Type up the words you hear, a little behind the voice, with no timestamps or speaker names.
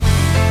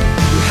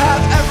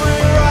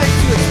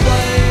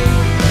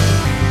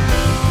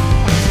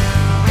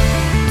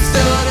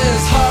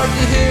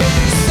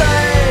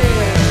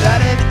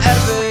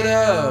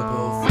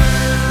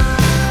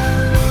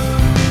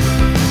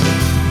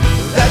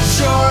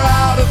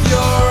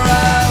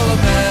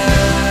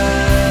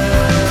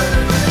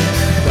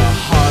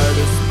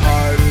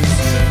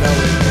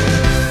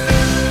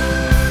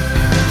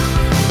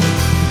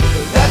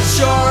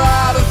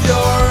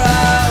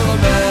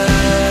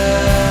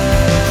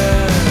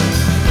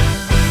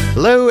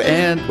Hello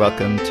and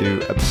welcome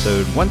to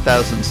episode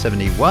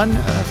 1071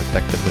 of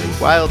Effectively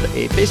Wild,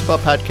 a baseball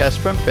podcast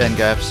from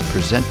Fangraphs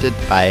presented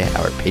by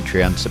our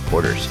Patreon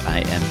supporters. I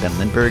am Ben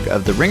Lindbergh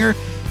of The Ringer,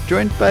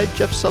 joined by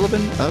Jeff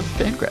Sullivan of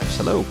Fangraphs.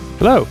 Hello.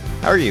 Hello.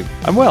 How are you?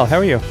 I'm well. How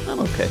are you? I'm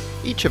okay.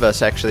 Each of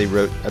us actually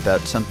wrote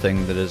about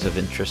something that is of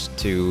interest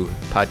to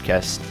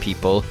podcast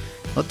people.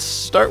 Let's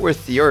start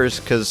with yours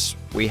because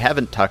we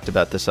haven't talked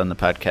about this on the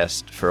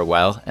podcast for a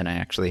while, and I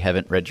actually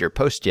haven't read your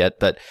post yet,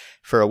 but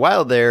for a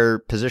while there,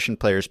 position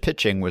players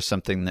pitching was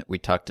something that we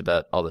talked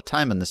about all the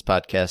time on this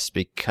podcast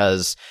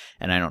because,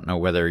 and I don't know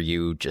whether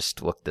you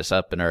just looked this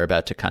up and are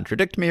about to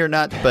contradict me or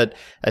not, but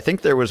I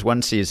think there was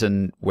one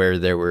season where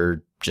there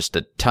were just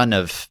a ton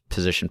of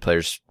position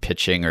players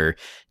pitching, or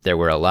there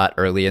were a lot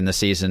early in the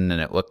season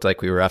and it looked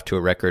like we were off to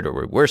a record, or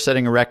we were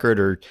setting a record,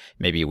 or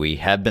maybe we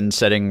have been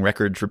setting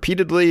records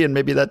repeatedly and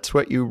maybe that's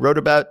what you wrote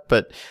about.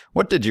 But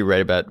what did you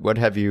write about? What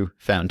have you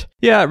found?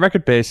 Yeah,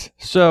 record pace.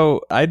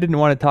 So I didn't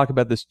want to talk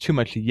about this too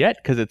much yet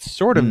because it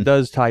sort of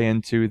does tie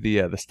into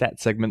the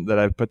stat segment that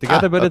I've put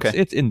together, but okay.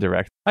 it's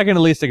indirect. I can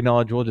at least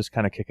acknowledge we'll just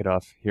kind of kick it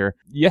off here.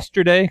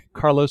 Yesterday,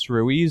 Carlos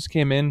Ruiz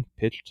came in,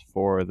 pitched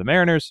for the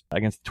Mariners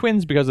against the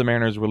Twins because the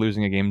Mariners were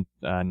losing a game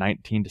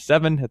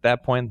 19-7 at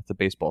that point. That's a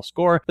baseball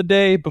score. The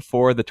day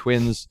before, the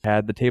Twins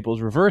had the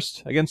tables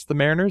reversed against the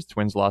Mariners. The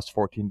Twins lost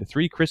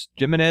 14-3. Chris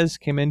Gimenez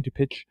came in to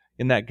pitch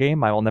in that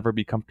game. I will never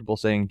be comfortable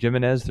saying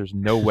Gimenez. There's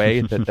no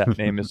way that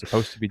name is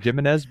supposed to be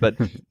Gimenez, but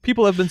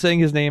people have been saying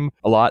his name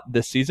a lot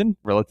this season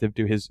relative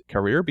to his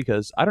career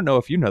because I don't know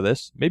if you know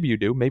this. Maybe you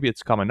do. Maybe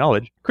it's common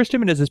knowledge. Chris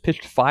Gimenez has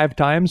pitched 5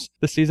 times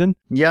this season.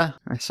 Yeah,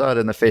 I saw it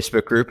in the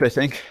Facebook group, I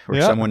think,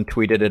 where someone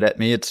tweeted it at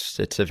me.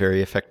 It's a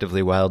very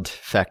Effectively Wild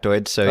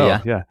factoid, so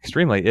Yeah,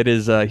 extremely. It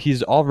is.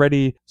 He's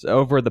already,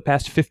 over the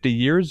past 50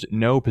 years,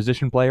 no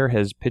position player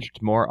has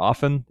pitched more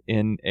often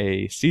in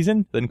a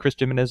season than Chris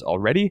Gimenez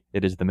already.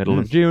 It is the middle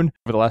of June.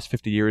 Over the last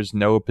 50 years,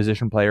 no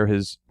position player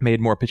has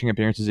made more pitching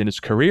appearances in his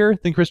career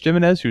than Chris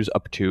Gimenez, who's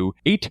up to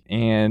 8.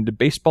 And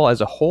baseball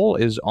as a whole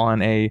is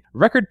on a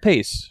record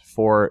pace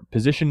for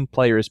position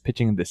players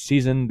pitching this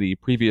season. The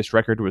previous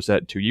record was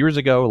set 2 years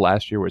ago.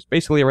 Last year was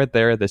basically right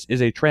there. This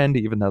is a trend,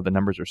 even though the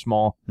numbers are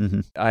small.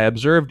 I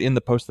observed in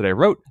the post that I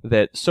wrote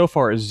that so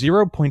far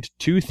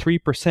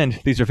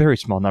 0.23%, these are very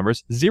small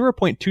numbers,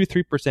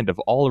 0.23% of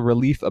all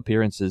relief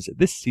appearances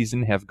this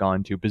season have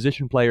gone to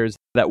position players.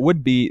 That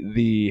would be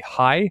the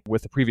high,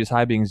 with the previous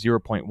high being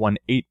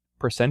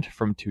 0.18%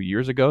 from 2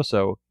 years ago.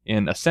 So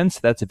in a sense,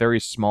 that's a very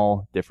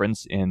small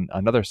difference. In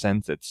another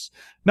sense, it's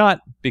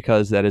not,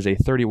 because that is a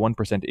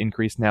 31%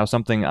 increase. Now,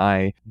 something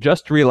I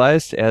just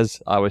realized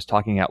as I was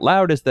talking out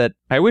loud is that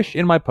I wish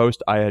in my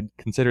post I had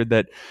considered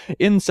that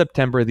in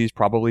September, these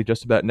probably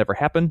just about never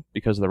happen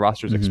because the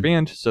rosters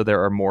expand, so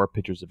there are more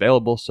pitchers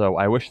available. So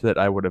I wish that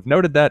I would have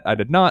noted that. I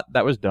did not.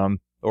 That was dumb.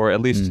 Or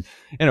at least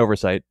an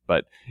oversight.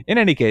 But in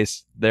any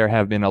case, there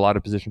have been a lot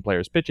of position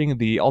players pitching.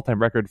 The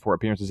all-time record for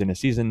appearances in a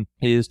season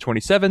is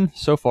 27.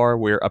 So far,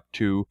 we're up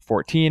to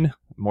 14,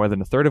 more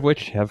than a third of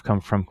which have come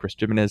from Chris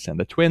Gimenez and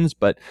the Twins.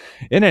 But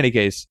in any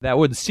case, that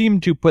would seem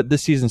to put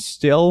this season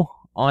still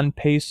on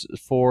pace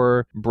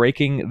for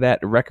breaking that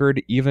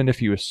record, even if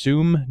you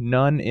assume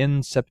none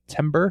in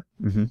September.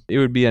 It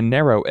would be a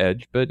narrow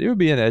edge, but it would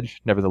be an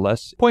edge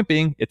nevertheless. Point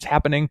being, it's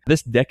happening.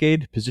 This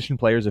decade, position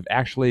players have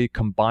actually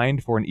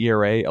combined for an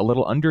ERA a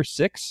little under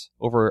 6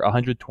 over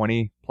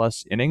 120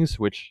 plus innings,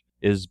 which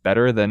is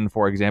better than,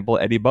 for example,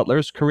 Eddie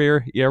Butler's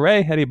career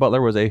ERA. Eddie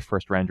Butler was a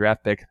first-round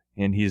draft pick,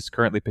 and he's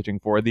currently pitching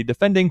for the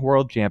defending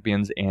world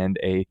champions and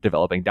a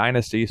developing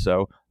dynasty.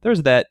 So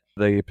there's that.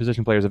 The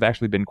position players have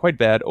actually been quite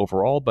bad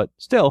overall, but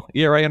still,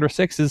 ERA under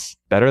 6 is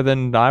better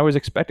than I was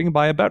expecting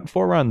by about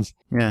 4 runs.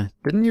 Yeah.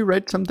 Didn't you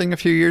write something a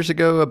few years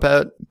ago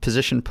about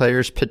position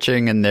players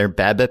pitching and their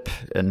BABIP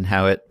and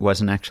how it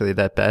wasn't actually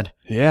that bad?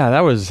 Yeah, that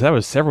was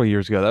several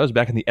years ago. That was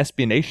back in the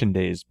SB Nation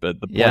days.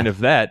 But the point of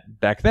that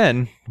back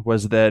then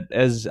was that,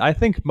 as I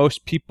think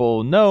most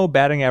people know,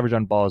 batting average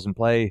on balls in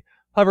play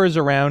hovers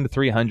around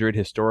 300.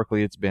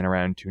 Historically, it's been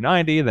around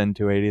 290, then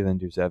 280, then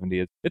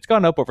 270. It's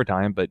gone up over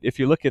time, but if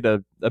you look at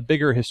a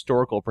bigger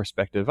historical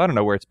perspective, I don't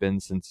know where it's been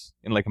since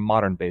in like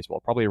modern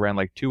baseball, probably around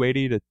like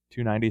 280 to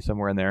 290,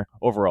 somewhere in there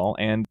overall.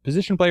 And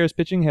position players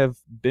pitching have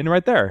been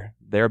right there.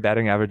 Their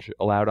batting average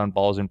allowed on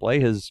balls in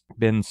play has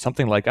been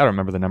something like, I don't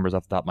remember the numbers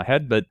off the top of my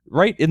head, but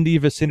right in the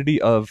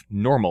vicinity of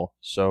normal.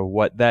 So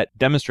what that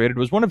demonstrated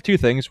was one of two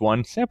things.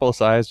 One, sample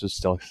size was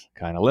still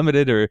kind of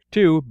limited, or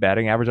two,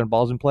 batting average on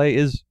balls in play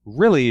is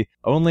really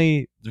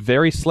only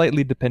very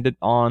slightly dependent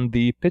on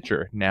the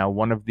pitcher. Now,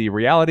 one of the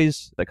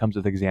realities that comes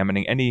with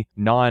examining any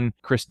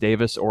non-Chris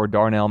Davis or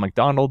Darnell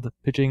McDonald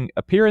pitching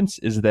appearance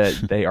is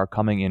that they are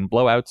coming in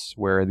blowouts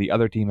where the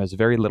other team has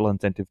very little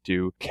incentive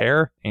to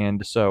care.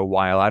 And so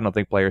while I don't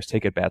think players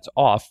take at bats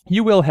off,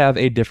 you will have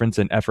a difference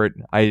in effort.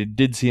 I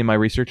did see in my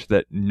research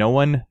that no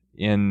one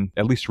in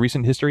at least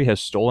recent history has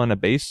stolen a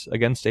base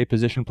against a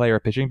position player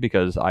pitching,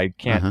 because I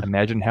can't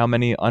imagine how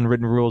many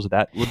unwritten rules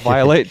that would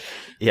violate.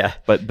 Yeah.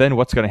 But then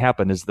what's going to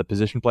happen? Is the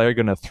position player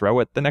going to throw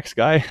at the next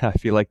guy? I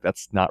feel like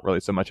that's not really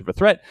so much of a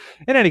threat.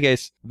 In any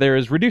case, there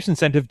is reduced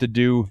incentive to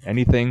do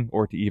anything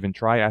or to even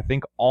try. I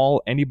think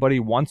all anybody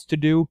wants to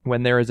do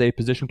when there is a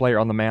position player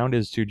on the mound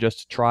is to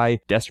just try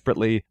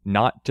desperately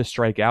not to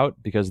strike out,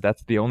 because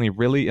that's the only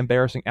really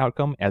embarrassing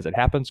outcome. As it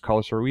happens,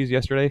 Carlos Ruiz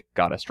yesterday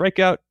got a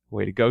strikeout.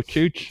 Way to go,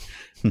 Chooch.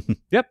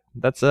 Yep,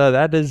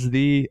 that is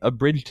the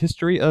abridged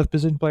history of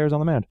position players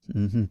on the mound.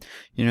 Mm-hmm.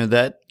 You know,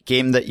 that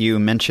game that you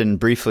mentioned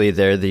briefly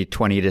there, the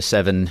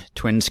 20-7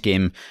 Twins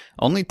game,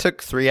 only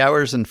took 3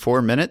 hours and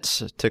 4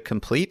 minutes to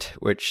complete,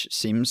 which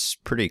seems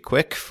pretty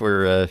quick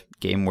for a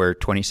game where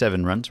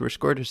 27 runs were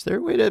scored. Is there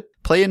a way to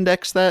play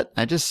index that?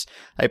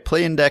 I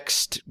play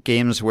indexed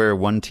games where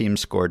one team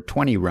scored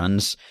 20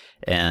 runs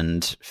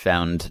and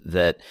found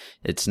that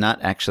it's not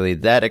actually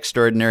that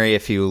extraordinary.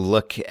 If you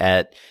look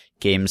at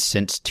games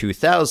since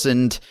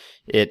 2000,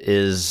 it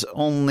is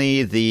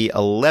only the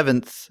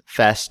 11th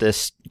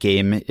fastest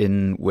game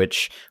in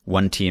which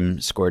one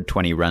team scored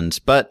 20 runs,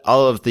 but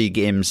all of the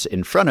games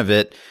in front of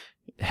it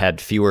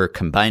had fewer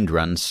combined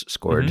runs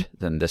scored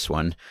than this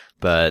one.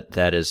 But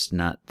that is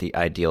not the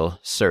ideal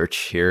search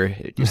here.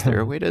 Is there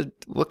a way to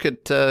look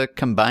at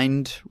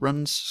combined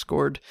runs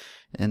scored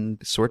and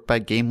sort by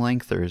game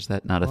length, or is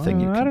that not a thing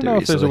you can do I don't know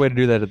if there's a way to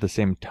do that at the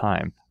same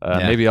time.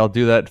 Maybe I'll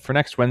do that for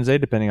next Wednesday,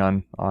 depending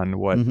on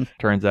what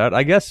turns out.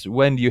 I guess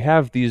when you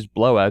have these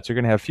blowouts, you're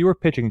going to have fewer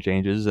pitching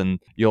changes, and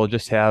you'll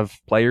just have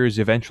players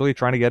eventually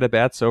trying to get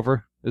at-bats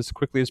over as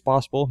quickly as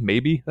possible.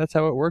 Maybe that's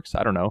how it works.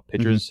 I don't know.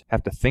 Pitchers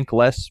have to think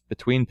less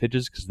between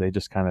pitches because they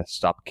just kind of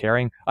stop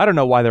caring. I don't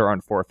know why there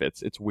aren't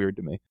forfeits. It's weird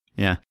to me.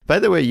 Yeah. By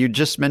the way, you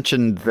just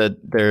mentioned that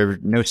there are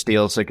no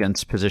steals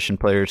against position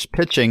players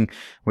pitching,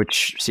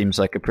 which seems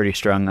like a pretty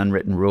strong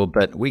unwritten rule.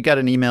 But we got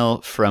an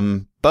email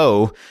from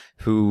Bo,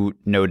 who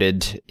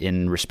noted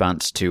in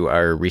response to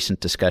our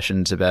recent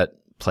discussions about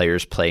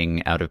players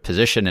playing out of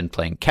position and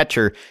playing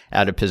catcher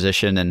out of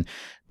position. And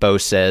Bo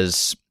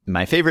says,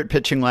 "My favorite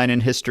pitching line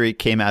in history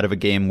came out of a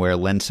game where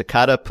Len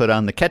Sakata put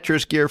on the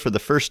catcher's gear for the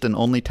first and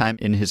only time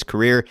in his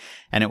career,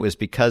 and it was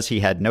because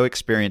he had no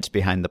experience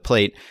behind the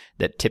plate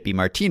that Tippy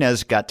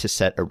Martinez got to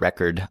set a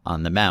record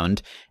on the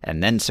mound,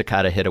 and then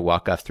Sakata hit a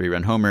walk-off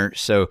 3-run homer."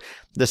 So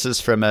this is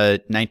from a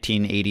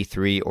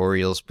 1983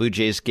 Orioles-Blue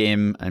Jays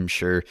game. I'm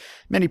sure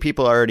many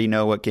people already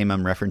know what game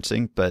I'm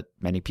referencing, but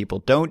many people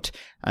don't.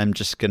 I'm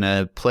just going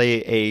to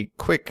play a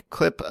quick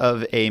clip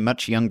of a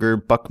much younger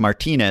Buck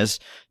Martinez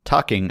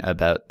talking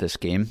about this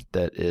game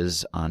that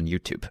is on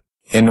YouTube.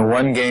 In the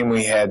one game,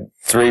 we had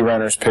 3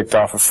 runners picked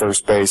off of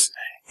first base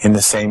in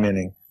the same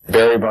inning.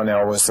 Barry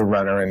Bonnell was the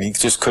runner, and he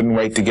just couldn't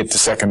wait to get to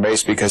second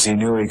base because he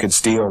knew he could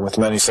steal with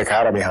Lenny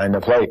Sakata behind the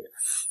plate.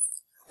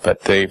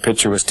 But the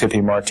pitcher was Tippy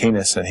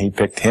Martinez, and he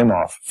picked him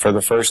off for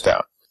the first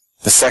out.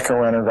 The second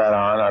runner got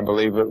on, I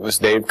believe it was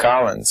Dave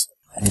Collins.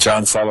 And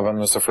John Sullivan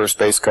was the first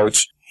base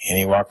coach, and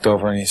he walked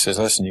over and he says,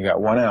 "Listen, you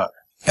got 1 out.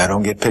 Now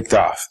don't get picked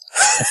off."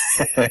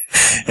 And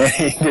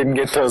he didn't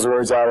get those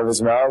words out of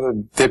his mouth,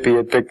 and Tippy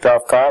had picked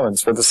off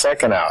Collins for the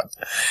second out.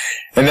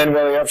 And then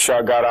Willie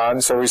Upshaw got on,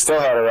 so we still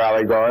had a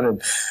rally going,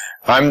 and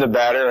I'm the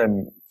batter,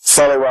 and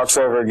Sully walks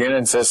over again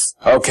and says,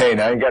 "Okay,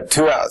 now you got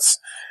 2 outs.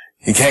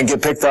 You can't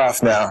get picked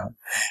off now."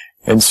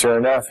 And sure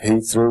enough, he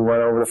threw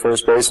one over to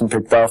first base and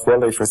picked off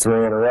Willie for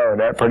 3 in a row,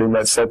 and that pretty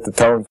much set the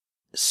tone.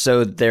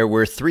 So there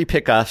were 3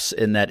 pickoffs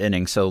in that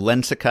inning. So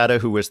Len Sakata,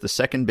 who was the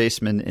second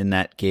baseman in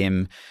that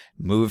game,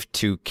 moved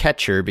to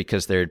catcher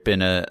because there had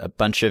been a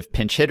bunch of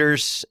pinch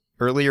hitters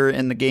earlier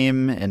in the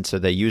game. And so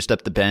they used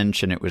up the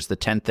bench, and it was the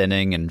 10th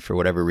inning. And for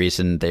whatever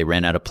reason, they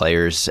ran out of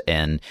players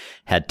and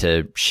had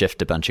to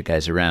shift a bunch of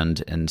guys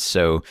around. And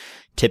so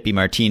Tippy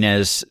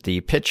Martinez, the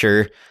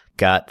pitcher,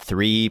 got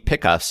 3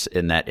 pickoffs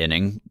in that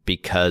inning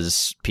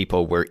because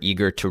people were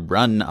eager to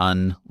run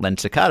on Len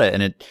Sakata.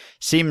 And it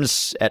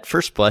seems at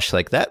first blush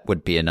like that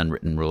would be an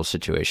unwritten rule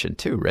situation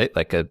too, right?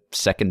 Like a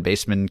second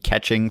baseman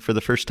catching for the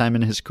first time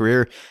in his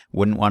career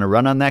wouldn't want to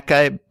run on that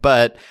guy.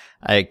 But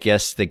I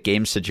guess the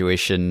game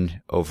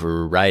situation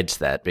overrides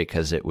that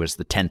because it was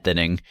the 10th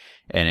inning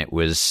and it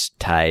was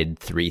tied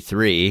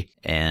 3-3,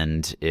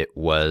 and it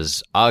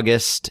was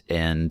August,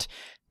 and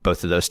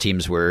both of those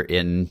teams were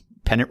in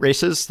pennant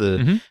races.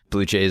 The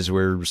Blue Jays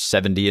were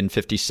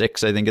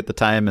 70-56, I think, at the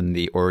time, and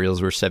the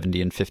Orioles were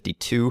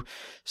 70-52.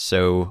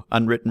 So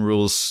unwritten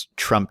rules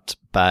trumped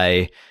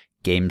by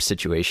game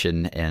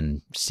situation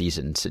and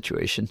season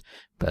situation.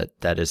 But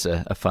that is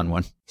a fun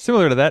one.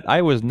 Similar to that,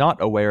 I was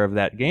not aware of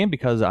that game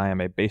because I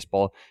am a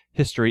baseball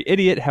history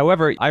idiot.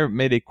 However, I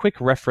made a quick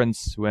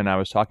reference when I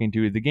was talking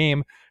to the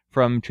game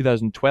from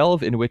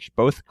 2012, in which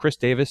both Chris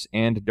Davis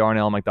and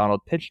Darnell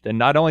McDonald pitched. And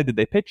not only did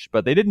they pitch,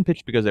 but they didn't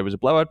pitch because there was a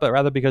blowout, but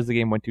rather because the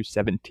game went to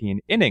 17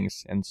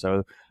 innings. And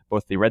so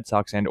both the Red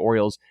Sox and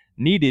Orioles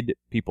needed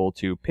people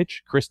to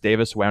pitch. Chris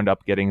Davis wound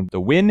up getting the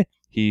win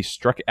He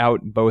struck out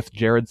both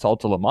Jared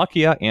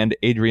Saltalamacchia and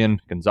Adrian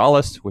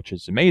Gonzalez, which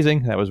is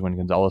amazing. That was when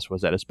Gonzalez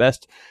was at his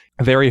best.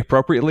 Very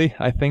appropriately,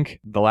 I think,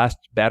 the last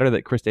batter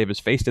that Chris Davis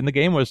faced in the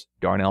game was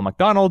Darnell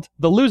McDonald,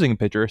 the losing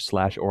pitcher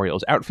 /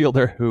 Orioles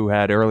outfielder, who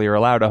had earlier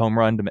allowed a home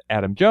run to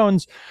Adam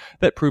Jones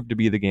that proved to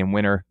be the game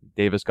winner.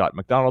 Davis got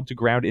McDonald to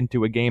ground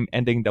into a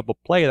game-ending double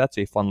play. That's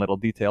a fun little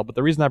detail. But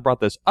the reason I brought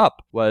this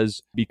up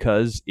was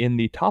because in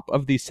the top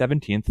of the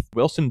 17th,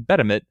 Wilson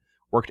Betemit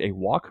worked a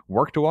walk.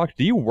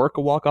 Do you work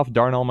a walk off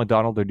Darnell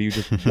McDonald, or do you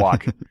just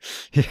walk?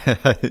 Yeah,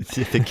 I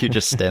think you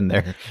just stand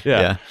there.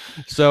 Yeah.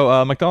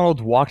 So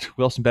McDonald walked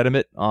Wilson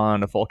Betemit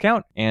on a full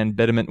count, and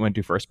Betemit went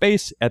to first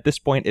base. At this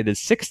point, it is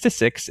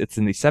 6-6. It's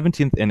in the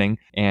 17th inning,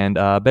 and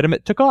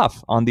Betemit took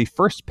off on the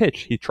first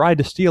pitch. He tried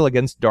to steal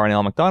against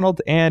Darnell McDonald,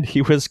 and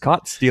he was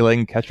caught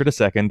stealing, catcher to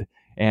second,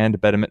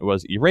 and Betemit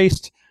was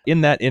erased.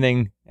 In that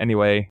inning,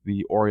 anyway,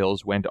 the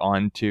Orioles went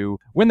on to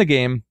win the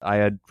game. I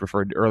had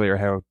referred earlier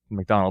how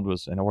McDonald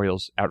was an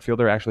Orioles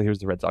outfielder. Actually, he was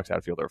the Red Sox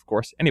outfielder, of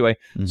course. Anyway,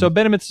 so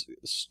Betemit's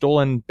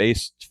stolen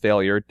base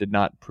failure did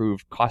not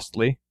prove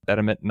costly.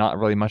 Betemit, not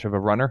really much of a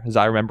runner. As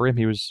I remember him,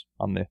 he was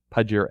on the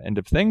pudgier end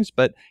of things,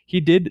 but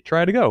he did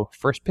try to go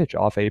first pitch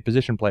off a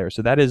position player.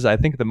 So that is, I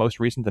think, the most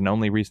recent and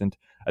only recent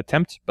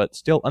attempt, but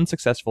still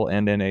unsuccessful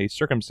and in a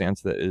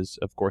circumstance that is,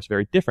 of course,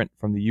 very different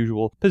from the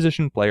usual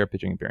position player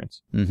pitching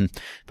appearance.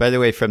 By the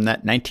way, from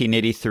that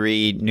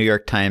 1983 New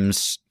York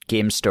Times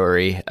game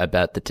story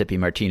about the Tippy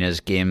Martinez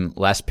game,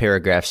 last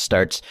paragraph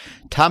starts,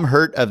 Tom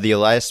Hurt of the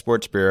Elias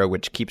Sports Bureau,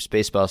 which keeps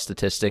baseball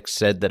statistics,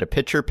 said that a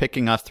pitcher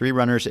picking off 3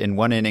 runners in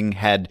one inning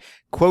had,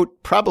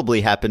 quote,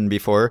 probably happened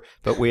before,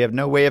 but we have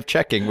no way of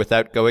checking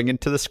without going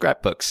into the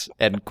scrapbooks,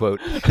 end quote.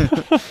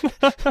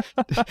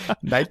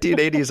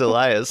 1980s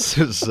Elias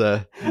was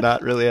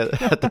not really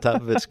at the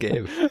top of its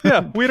game.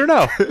 Yeah, we don't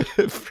know.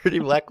 Pretty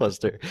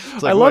lackluster.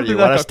 It's like, I what, love you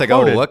that want got us to go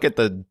quoted. look at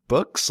the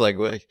books? Like,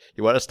 what,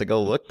 you want us to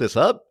go look this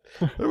up?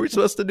 Are we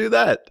supposed to do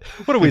that?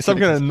 What are we, some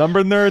kind of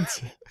number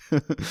nerds? I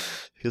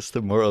guess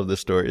the moral of the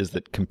story is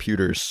that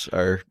computers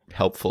are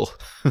helpful.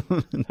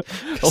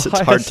 It's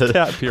hard to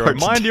Tap Hero.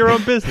 Mind your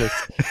own business.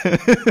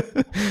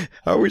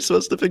 How are we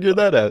supposed to figure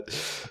that out?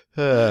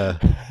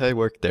 I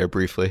worked there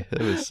briefly.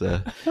 It was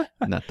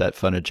not that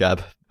fun a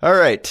job. All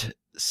right.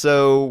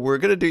 So we're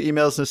going to do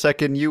emails in a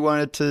second. You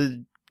wanted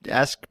to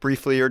ask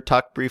briefly or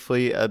talk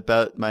briefly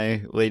about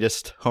my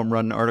latest home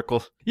run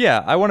article?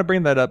 Yeah, I want to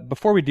bring that up.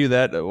 Before we do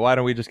that, why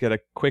don't we just get a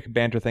quick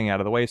banter thing out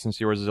of the way,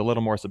 since yours is a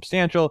little more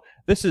substantial.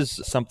 This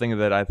is something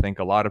that I think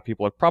a lot of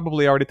people have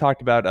probably already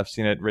talked about. I've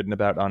seen it written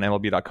about on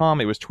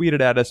MLB.com. It was tweeted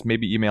at us,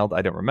 maybe emailed,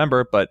 I don't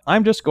remember, but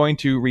I'm just going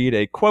to read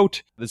a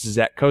quote. This is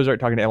Zach Kozart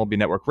talking to MLB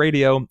Network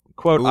Radio.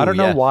 Quote, I don't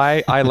know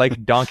why I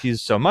like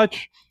donkeys so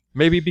much.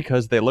 Maybe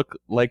because they look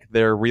like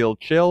they're real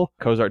chill.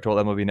 Kozart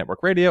told MLB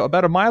Network Radio,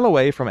 about a mile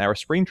away from our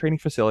spring training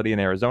facility in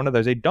Arizona,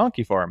 there's a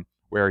donkey farm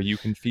where you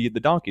can feed the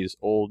donkeys.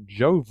 Old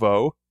Joey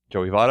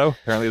Votto,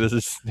 apparently this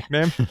is his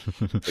nickname.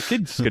 The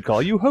kids could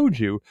call you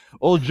Hoju.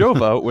 Old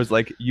Jovo was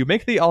like, you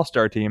make the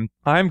all-star team,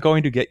 I'm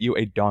going to get you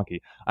a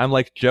donkey. I'm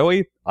like,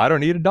 Joey, I don't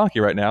need a donkey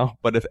right now,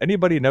 but if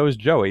anybody knows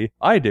Joey,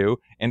 I do,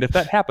 and if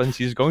that happens,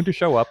 he's going to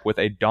show up with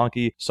a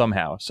donkey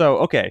somehow. So,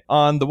 okay,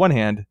 on the one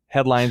hand,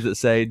 headlines that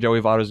say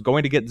Joey Votto is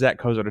going to get Zach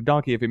Kozart a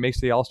donkey if he makes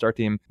the all-star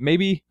team,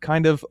 maybe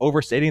kind of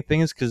overstating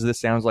things, because this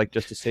sounds like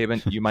just a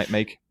statement you might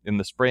make in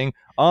the spring.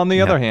 On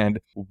the other hand,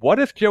 what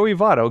if Joey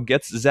Votto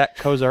gets Zach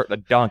Kozart a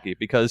donkey?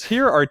 Because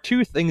here are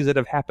 2 things that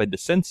have happened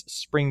since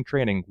spring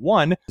training.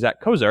 1,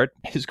 Zach Kozart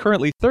is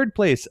currently 3rd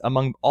place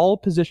among all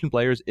position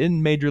players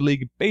in Major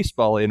League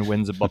Baseball in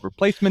wins above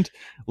replacement,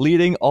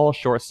 leading all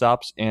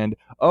shortstops, and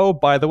oh,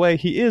 by the way,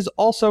 he is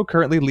also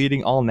currently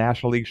leading all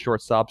National League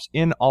shortstops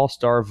in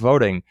all-star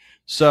voting.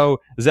 So,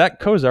 Zach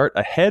Kozart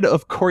ahead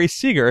of Corey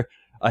Seager,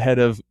 ahead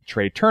of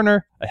Trey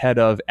Turner, ahead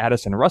of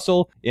Addison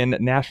Russell in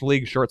National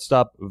League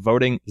shortstop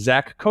voting.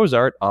 Zach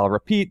Kozart, I'll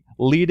repeat,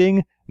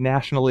 leading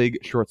National League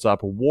shortstop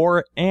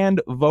WAR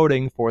and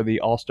voting for the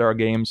All-Star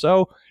game.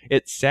 So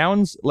it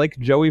sounds like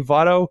Joey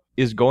Votto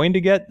is going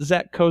to get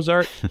Zach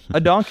Kozart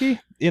a donkey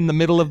in the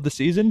middle of the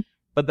season,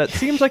 but that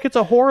seems like it's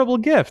a horrible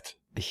gift.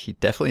 He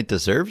definitely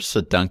deserves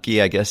a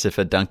donkey, I guess, if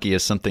a donkey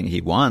is something he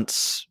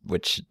wants,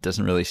 which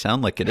doesn't really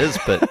sound like it is.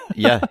 But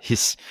yeah,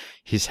 he's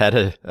had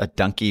a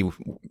donkey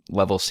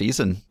level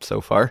season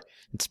so far.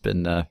 It's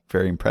been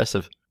very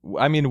impressive.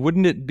 I mean,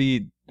 wouldn't it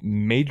be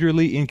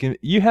majorly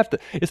you have to,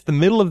 it's the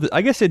middle of the,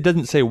 I guess it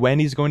doesn't say when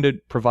he's going to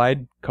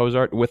provide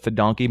Kozart with the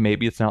donkey.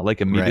 Maybe it's not like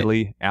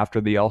immediately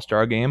after the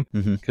All-Star game,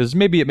 because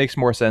maybe it makes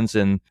more sense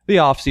in the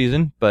off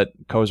season, but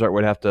Kozart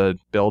would have to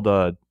build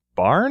a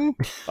barn?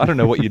 I don't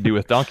know what you do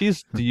with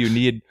donkeys. Do you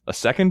need a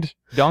second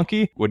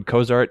donkey? Would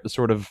Kozart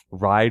sort of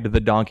ride the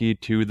donkey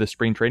to the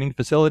spring training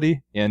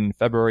facility in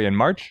February and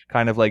March?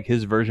 Kind of like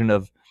his version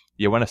of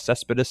Yoenis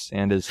Cespedes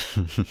and his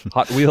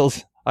Hot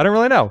Wheels? I don't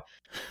really know.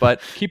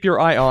 But keep your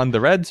eye on the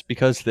Reds,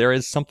 because there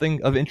is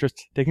something of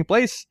interest taking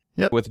place.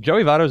 Yep. With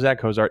Joey Votto, Zach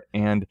Cozart,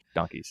 and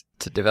donkeys.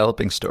 It's a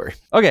developing story.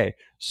 Okay,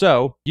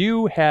 so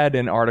you had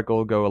an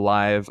article go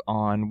live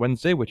on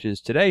Wednesday, which is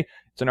today.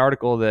 It's an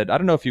article that I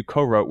don't know if you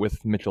co-wrote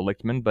with Mitchell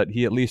Lichtman, but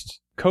he at least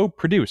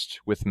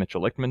co-produced with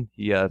Mitchell Lichtman.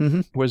 He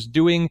was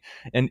doing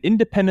an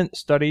independent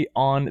study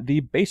on the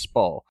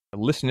baseball.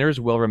 Listeners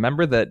will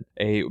remember that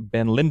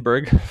Ben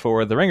Lindbergh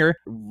for The Ringer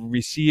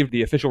received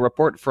the official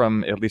report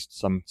from, at least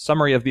some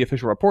summary of the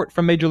official report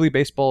from Major League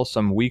Baseball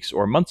some weeks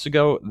or months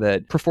ago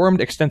that performed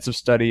extensive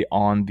study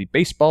on the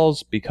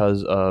baseballs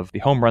because of the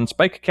home run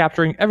spike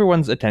capturing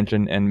everyone's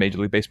attention, and Major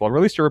League Baseball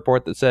released a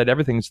report that said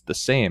everything's the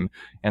same.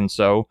 And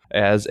so,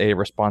 as a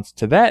response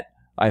to that,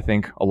 I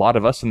think a lot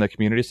of us in the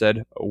community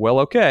said, well,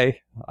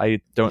 okay, I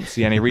don't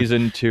see any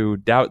reason to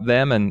doubt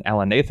them. And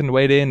Alan Nathan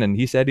weighed in and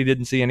he said he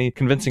didn't see any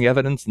convincing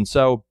evidence. And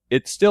so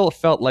it still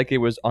felt like it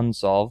was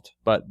unsolved,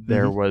 but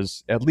there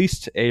was at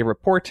least a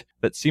report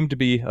that seemed to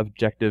be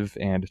objective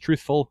and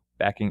truthful,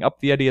 backing up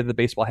the idea that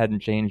baseball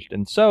hadn't changed.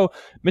 And so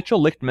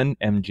Mitchell Lichtman,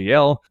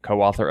 MGL,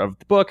 co-author of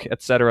the book,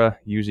 etc.,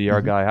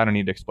 UZR guy, I don't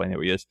need to explain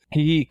who he is,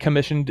 he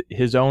commissioned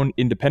his own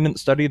independent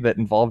study that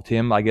involved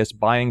him, I guess,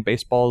 buying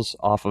baseballs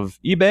off of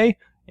eBay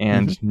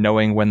and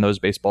knowing when those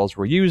baseballs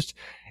were used.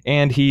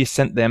 And he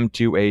sent them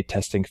to a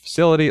testing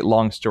facility.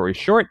 Long story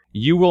short,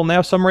 you will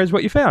now summarize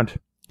what you found.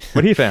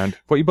 What he found,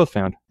 what you both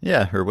found.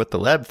 Yeah, or what the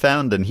lab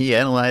found and he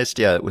analyzed.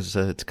 Yeah,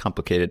 it's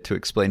complicated to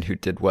explain who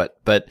did what.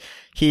 But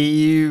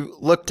he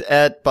looked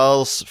at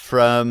balls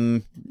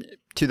from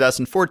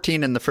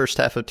 2014 and the first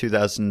half of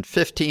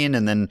 2015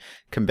 and then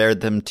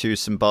compared them to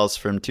some balls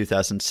from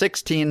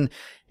 2016.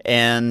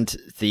 And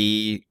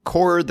the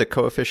core, the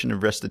coefficient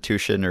of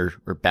restitution or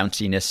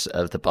bounciness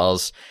of the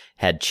balls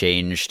had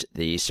changed.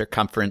 The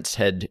circumference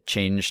had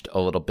changed a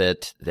little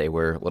bit. They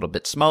were a little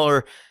bit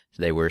smaller.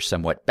 They were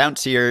somewhat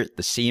bouncier.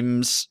 The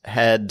seams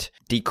had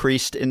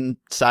decreased in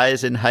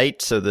size and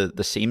height, so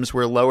the seams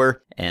were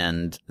lower.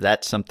 And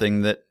that's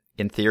something that,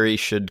 in theory,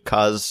 should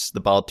cause the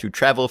ball to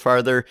travel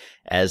farther,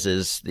 as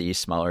is the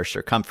smaller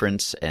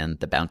circumference. And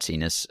the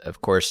bounciness,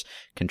 of course,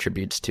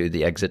 contributes to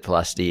the exit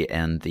velocity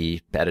and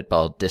the batted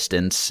ball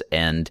distance.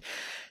 And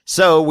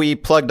so we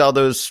plugged all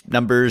those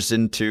numbers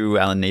into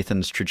Alan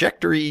Nathan's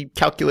trajectory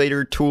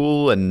calculator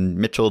tool, and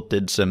Mitchell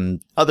did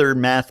some other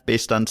math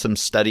based on some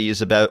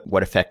studies about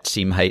what effect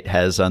seam height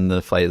has on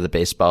the flight of the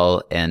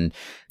baseball, and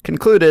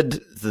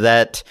concluded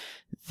that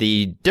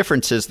the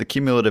differences, the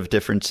cumulative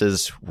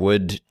differences,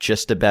 would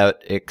just about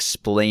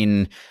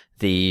explain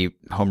the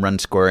home run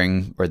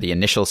scoring or the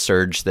initial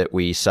surge that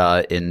we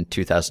saw in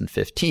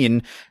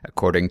 2015,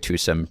 according to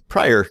some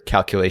prior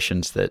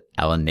calculations that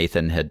Alan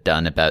Nathan had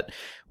done about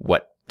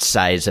what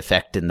size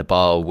effect in the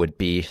ball would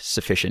be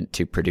sufficient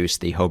to produce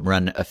the home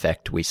run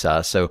effect we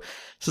saw. So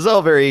this is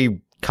all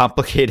very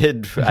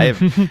complicated. I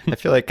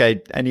feel like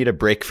I need a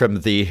break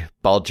from the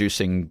ball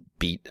juicing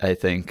beat, I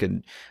think.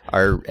 And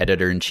our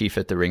editor-in-chief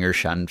at The Ringer,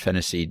 Sean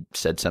Fennessy,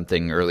 said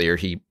something earlier.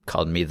 He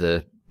called me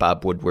the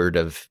Bob Woodward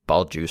of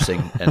ball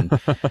juicing. And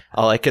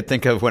all I could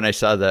think of when I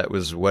saw that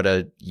was what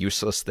a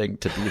useless thing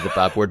to be the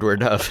Bob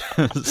Woodward of.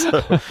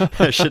 So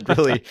I should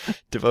really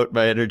devote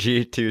my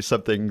energy to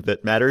something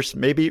that matters,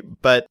 maybe.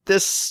 But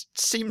this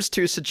seems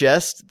to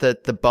suggest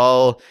that the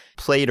ball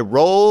played a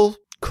role,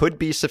 could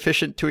be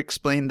sufficient to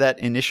explain that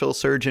initial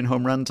surge in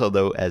home runs,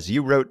 although, as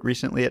you wrote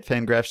recently at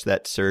Fangraphs,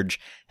 that surge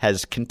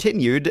has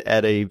continued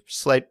at a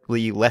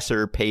slightly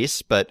lesser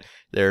pace, but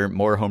there are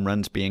more home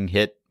runs being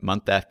hit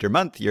month after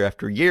month, year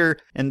after year.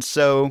 And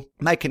so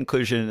my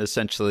conclusion,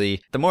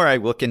 essentially, the more I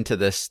look into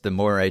this, the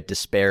more I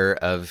despair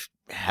of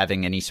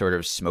having any sort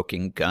of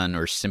smoking gun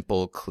or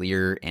simple,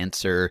 clear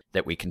answer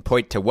that we can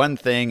point to one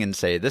thing and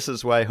say, this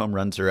is why home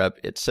runs are up.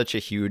 It's such a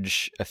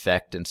huge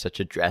effect and such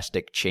a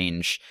drastic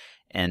change.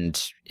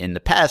 And in the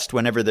past,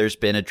 whenever there's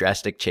been a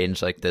drastic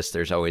change like this,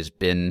 there's always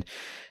been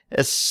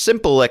a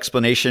simple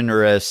explanation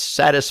or a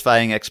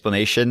satisfying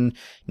explanation,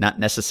 not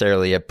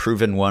necessarily a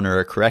proven one or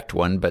a correct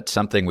one, but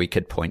something we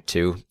could point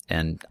to.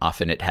 And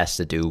often it has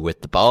to do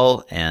with the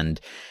ball. And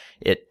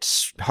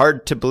it's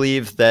hard to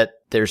believe that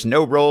there's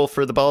no role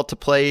for the ball to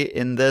play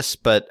in this,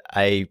 but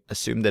I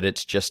assume that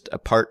it's just a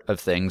part of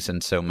things.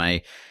 And so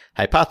my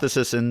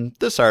hypothesis in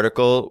this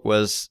article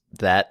was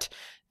that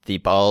the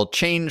ball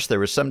changed. There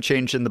was some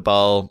change in the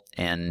ball,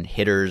 and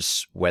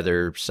hitters,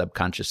 whether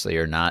subconsciously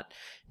or not,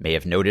 may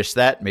have noticed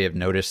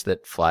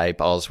that fly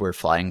balls were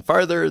flying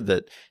farther,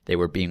 that they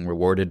were being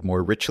rewarded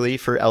more richly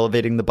for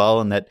elevating the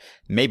ball, and that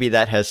maybe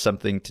that has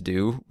something to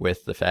do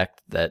with the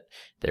fact that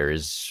there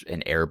is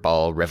an air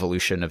ball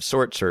revolution of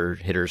sorts, or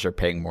hitters are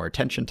paying more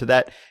attention to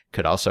that.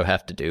 Could also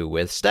have to do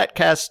with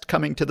StatCast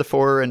coming to the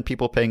fore and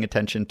people paying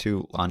attention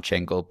to launch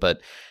angle, but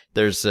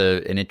there's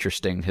an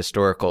interesting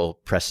historical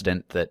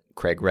precedent that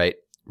Craig Wright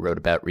wrote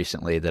about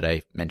recently that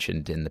I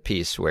mentioned in the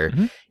piece, where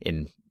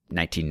in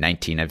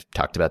 1919, I've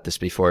talked about this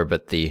before,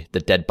 but the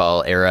dead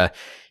ball era,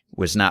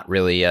 was not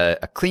really a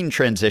clean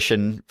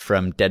transition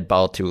from dead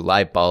ball to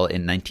live ball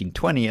in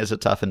 1920, as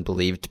it's often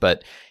believed.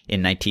 But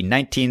in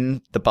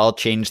 1919, the ball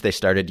changed. They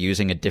started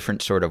using a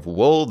different sort of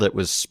wool that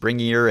was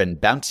springier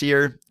and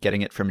bouncier,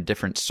 getting it from a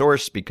different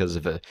source because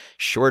of a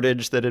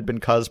shortage that had been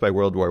caused by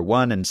World War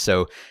I. And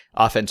so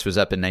offense was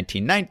up in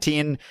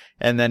 1919.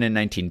 And then in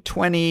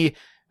 1920,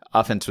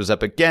 offense was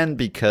up again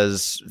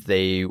because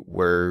they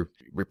were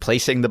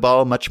replacing the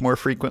ball much more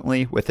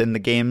frequently within the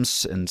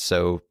games. And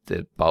so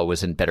the ball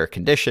was in better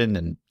condition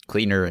and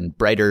cleaner and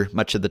brighter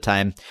much of the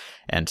time.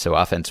 And so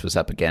offense was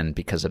up again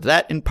because of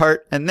that in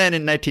part. And then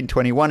in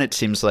 1921, it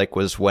seems like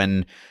was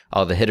when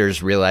all the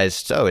hitters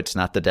realized, oh, it's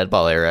not the dead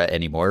ball era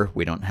anymore.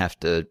 We don't have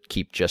to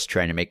keep just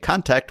trying to make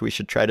contact. We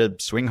should try to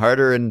swing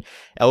harder and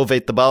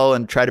elevate the ball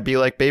and try to be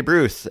like Babe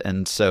Ruth.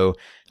 And so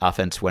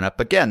offense went up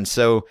again.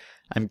 So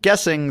I'm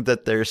guessing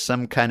that there's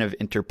some kind of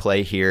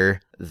interplay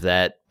here,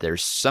 that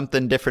there's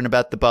something different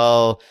about the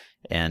ball,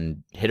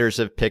 and hitters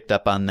have picked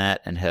up on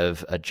that and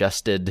have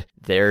adjusted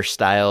their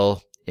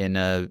style in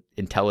a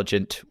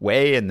intelligent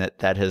way, and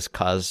that has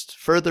caused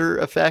further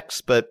effects.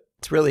 But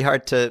it's really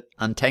hard to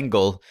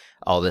untangle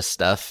all this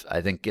stuff.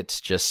 I think it's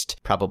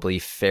just probably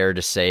fair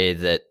to say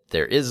that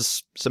there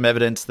is some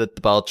evidence that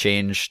the ball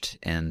changed,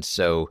 and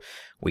so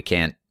we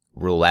can't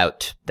rule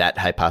out that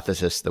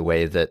hypothesis the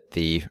way that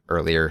the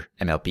earlier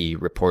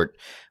MLB report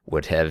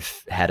would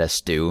have had us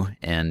do.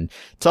 And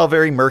it's all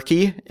very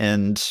murky,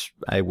 and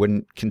I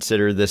wouldn't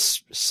consider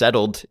this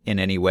settled in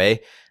any way.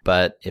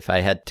 But if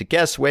I had to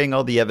guess, weighing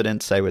all the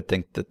evidence, I would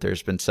think that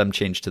there's been some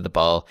change to the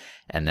ball,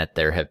 and that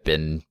there have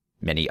been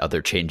many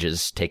other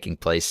changes taking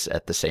place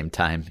at the same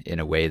time in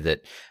a way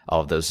that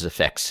all of those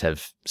effects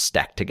have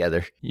stacked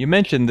together. You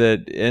mentioned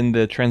that in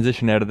the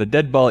transition out of the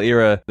dead ball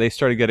era, they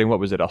started getting, what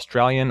was it,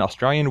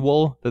 Australian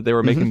wool that they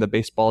were making the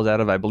baseballs out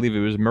of. I believe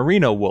it was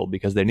merino wool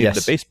because they needed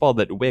a baseball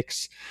that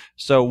wicks.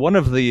 So one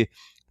of the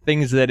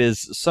things that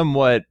is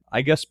somewhat,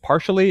 I guess,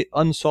 partially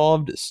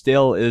unsolved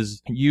still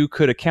is you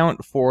could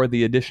account for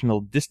the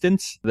additional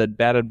distance that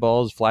batted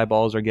balls, fly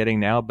balls are getting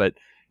now, but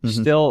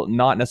still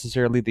not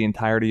necessarily the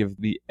entirety of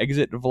the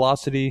exit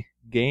velocity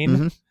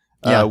gain,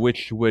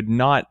 which would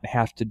not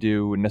have to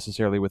do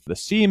necessarily with the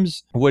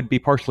seams, would be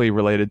partially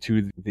related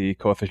to the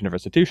coefficient of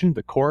restitution,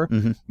 the core.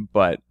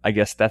 But I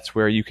guess that's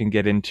where you can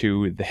get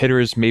into the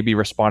hitters maybe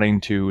responding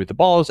to the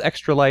ball's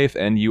extra life,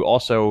 and you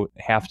also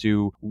have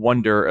to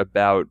wonder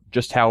about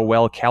just how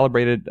well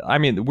calibrated. I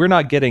mean, we're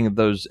not getting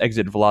those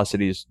exit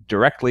velocities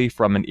directly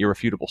from an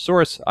irrefutable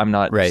source. I'm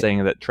not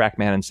saying that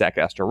TrackMan and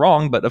StatCast are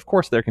wrong, but of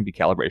course there can be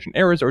calibration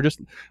errors or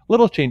just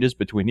little changes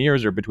between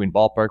years or between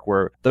ballpark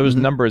where those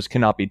numbers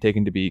cannot be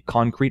taken to be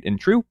concrete and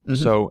true.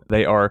 So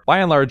they are by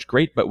and large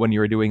great, but when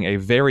you're doing a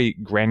very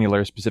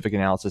granular specific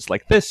analysis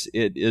like this,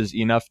 it is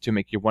enough to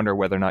make you wonder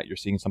whether or not you're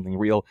seeing something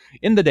real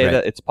in the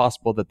data. It's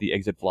possible that the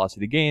exit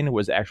velocity gain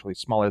was actually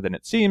smaller than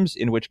it seems,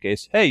 in which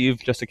case, hey,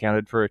 you've just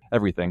accounted for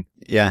everything.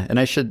 Yeah, and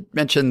I should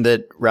mention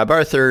that Rob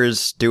Arthur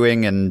is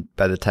doing, and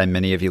by the time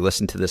many of you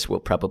listen to this, will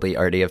probably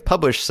already have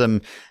published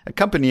some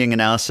accompanying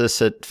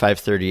analysis at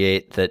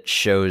 538 that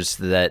shows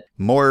that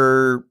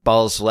more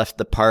balls left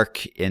the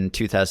park in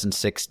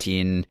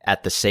 2016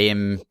 at the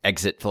same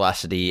exit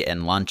velocity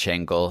and launch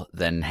angle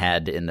than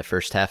had in the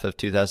first half of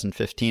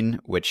 2015,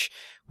 which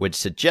would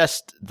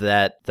suggest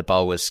that the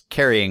ball was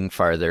carrying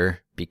farther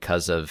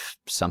because of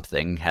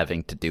something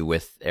having to do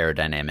with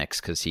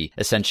aerodynamics, because he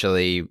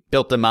essentially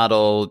built a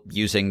model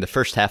using the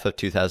first half of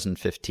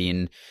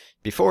 2015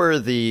 before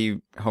the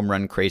home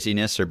run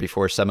craziness, or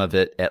before some of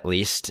it at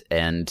least,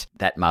 and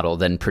that model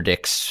then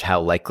predicts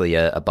how likely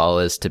a ball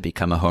is to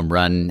become a home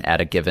run at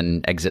a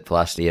given exit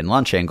velocity and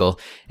launch angle.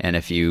 And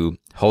if you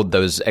hold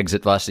those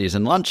exit velocities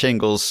and launch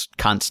angles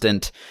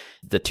constant,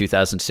 the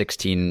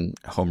 2016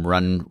 home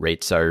run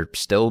rates are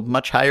still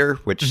much higher,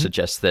 which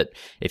suggests that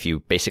if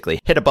you basically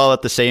hit a ball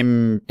at the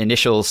same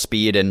initial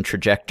speed and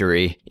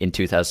trajectory in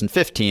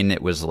 2015,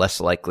 it was less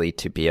likely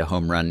to be a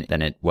home run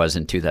than it was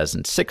in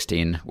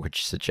 2016,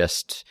 which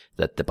suggests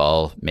that the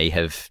ball may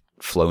have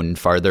flown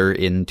farther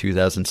in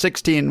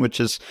 2016,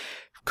 which is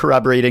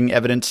corroborating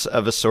evidence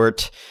of a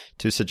sort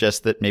to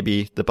suggest that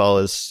maybe the ball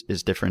is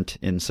different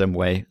in some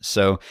way.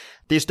 So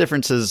these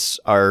differences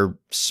are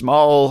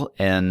small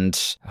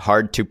and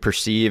hard to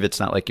perceive. It's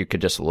not like you could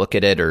just look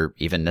at it or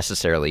even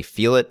necessarily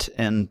feel it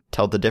and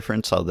tell the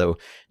difference, although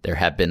there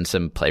have been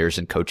some players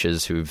and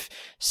coaches who've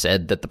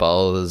said that the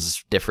ball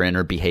is different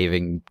or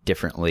behaving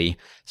differently.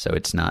 So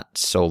it's not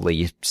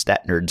solely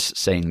stat nerds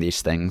saying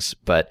these things.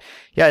 But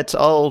yeah, it's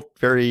all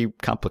very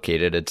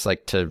complicated. It's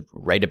like, to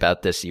write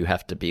about this, you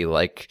have to be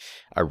like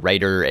a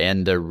writer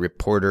and a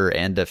reporter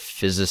and a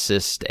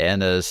physicist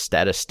and a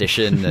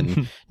statistician,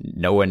 and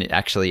no one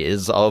actually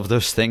is all of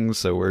those things.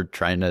 So we're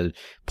trying to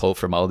pull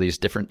from all these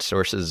different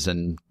sources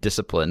and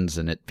disciplines,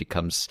 and it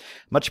becomes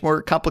much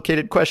more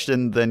complicated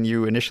question than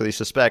you initially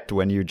suspect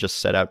when you just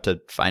set out to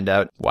find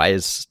out why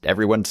is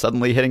everyone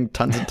suddenly hitting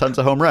tons and tons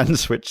of home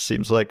runs, which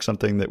seems like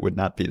something that would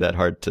not be that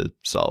hard to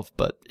solve,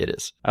 but it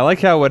is. I like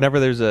how whenever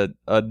there's a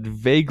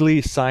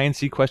vaguely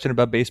sciencey question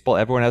about baseball,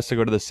 everyone has to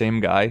go to the same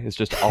guy. It's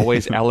just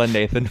always Alan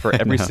Nathan for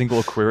every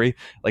single query.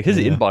 Like his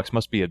inbox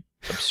must be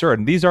absurd.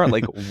 And these aren't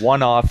like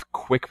one-off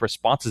quick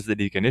responses that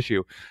he can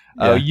issue.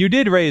 You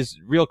did raise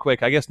real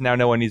quick. I guess now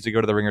no one needs to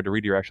go to the Ringer to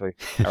read your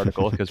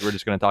article because we're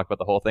just going to talk about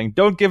the whole thing.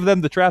 Don't give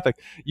them the traffic.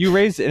 You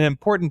raised an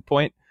important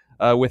point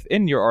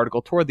within your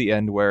article toward the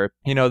end where,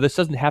 this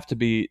doesn't have to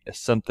be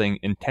something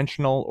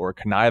intentional or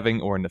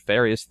conniving or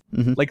nefarious.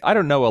 Mm-hmm. Like, I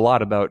don't know a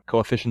lot about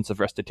coefficients of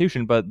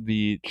restitution, but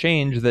the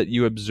change that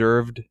you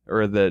observed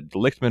or that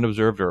Lichtman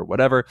observed or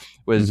whatever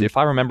was, if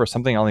I remember,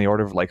 something on the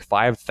order of like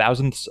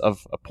 5/1000ths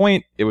of a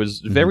point. It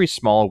was very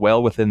small,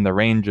 well within the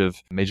range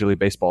of Major League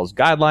Baseball's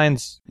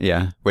guidelines.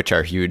 Yeah, which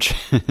are huge.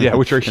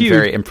 Which are huge.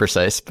 Very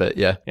imprecise, but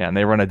yeah. Yeah, and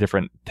they run a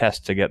different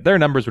test to get their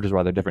numbers, which is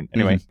why they're different.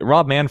 Anyway,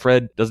 Rob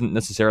Manfred doesn't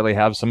necessarily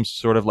have some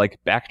sort of like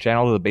back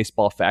channel to the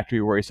baseball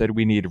factory where he said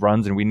we need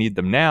runs and we need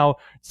them now.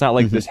 It's not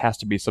like this has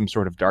to be some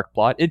sort of dark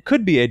plot. It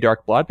could be a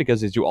dark plot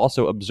because, as you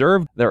also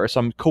observed, there are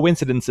some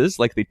coincidences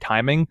like the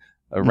timing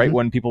right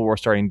when people were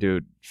starting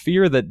to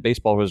fear that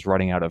baseball was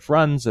running out of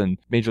runs, and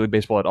Major League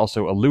Baseball had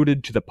also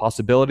alluded to the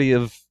possibility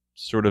of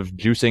sort of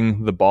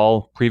juicing the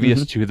ball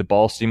previous to the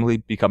ball seemingly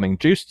becoming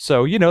juiced.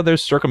 So,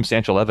 there's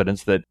circumstantial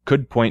evidence that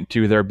could point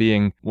to there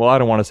being, well, I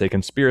don't want to say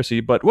conspiracy,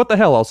 but what the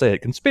hell, I'll say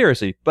it,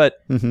 conspiracy. But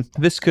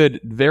this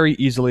could very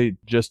easily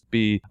just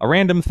be a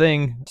random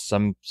thing,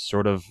 some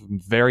sort of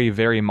very,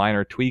 very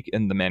minor tweak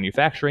in the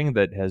manufacturing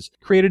that has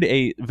created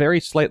a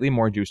very slightly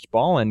more juiced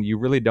ball, and you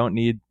really don't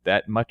need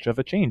that much of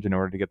a change in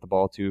order to get the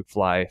ball to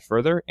fly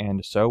further.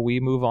 And so we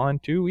move on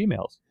to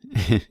emails.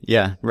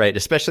 Yeah, right.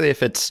 Especially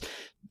if it's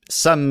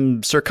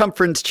some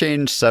circumference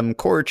change, some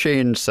core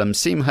change, some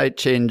seam height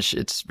change.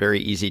 It's very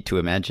easy to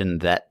imagine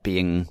that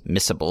being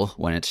missable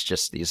when it's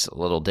just these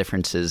little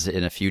differences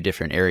in a few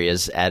different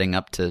areas adding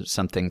up to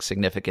something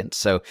significant.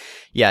 So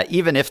yeah,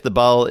 even if the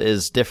ball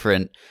is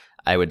different,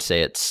 I would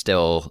say it's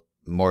still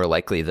more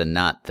likely than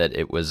not that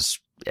it was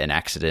an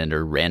accident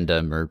or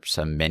random or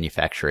some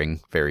manufacturing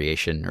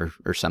variation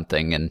or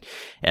something. And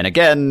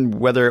again,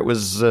 whether it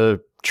was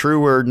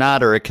true or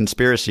not, or a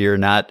conspiracy or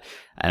not,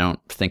 I don't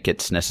think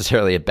it's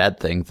necessarily a bad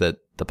thing that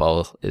the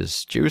ball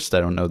is juiced.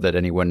 I don't know that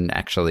anyone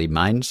actually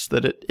minds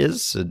that it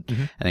is.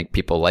 I think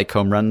people like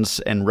home runs,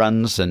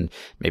 and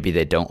maybe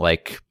they don't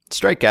like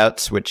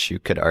strikeouts, which you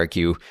could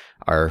argue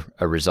are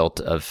a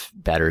result of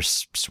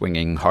batters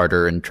swinging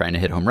harder and trying to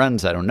hit home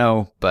runs. I don't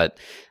know, but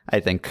I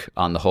think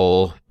on the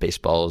whole,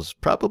 baseball is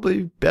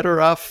probably better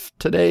off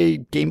today,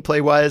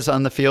 gameplay-wise,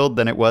 on the field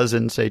than it was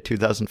in, say,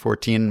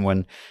 2014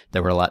 when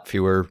there were a lot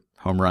fewer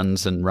home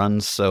runs and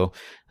runs. So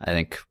I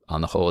think on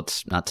the whole,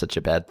 it's not such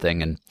a bad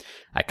thing. And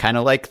I kind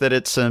of like that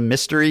it's a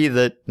mystery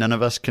that none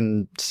of us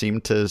can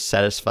seem to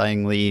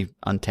satisfyingly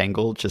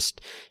untangle, just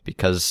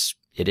because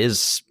it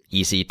is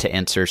easy to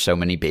answer so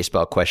many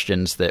baseball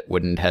questions that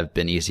wouldn't have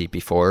been easy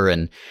before.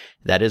 And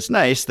that is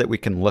nice that we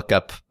can look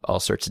up all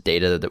sorts of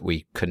data that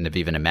we couldn't have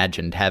even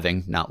imagined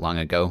having not long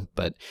ago.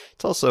 But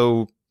it's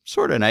also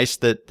sort of nice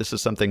that this is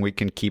something we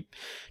can keep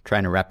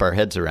trying to wrap our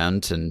heads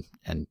around and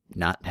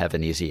not have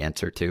an easy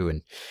answer to,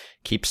 and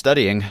keep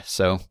studying.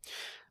 So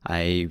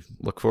I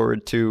look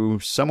forward to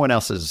someone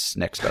else's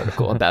next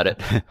article about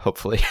it,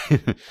 hopefully.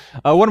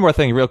 One more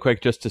thing real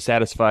quick, just to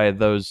satisfy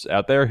those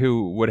out there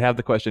who would have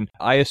the question.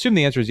 I assume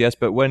the answer is yes,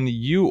 but when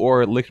you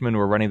or Lichtman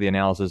were running the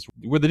analysis,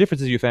 were the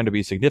differences you found to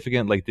be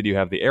significant? Like, did you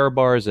have the error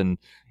bars, and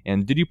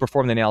did you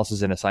perform the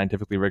analysis in a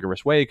scientifically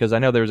rigorous way? Because I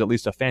know there was at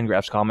least a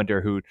Fangraphs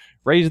commenter who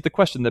raised the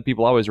question that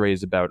people always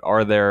raise about,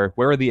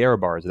 where are the error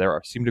bars? There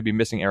seem to be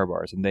missing error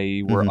bars, and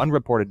they were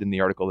unreported in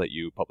the article that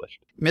you published.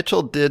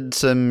 Mitchell did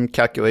some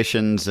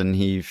calculations, and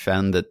he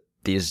found that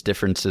these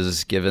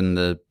differences, given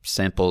the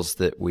samples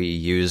that we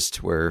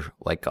used, were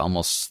like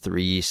almost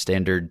 3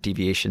 standard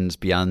deviations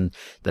beyond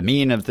the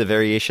mean of the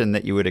variation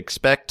that you would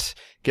expect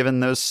given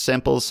those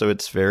samples. So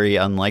it's very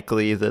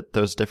unlikely that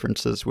those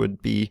differences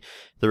would be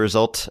the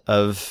result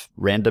of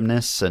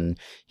randomness. And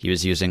he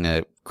was using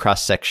a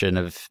cross-section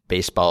of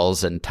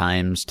baseballs and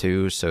times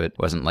too, so it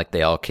wasn't like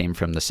they all came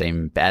from the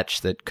same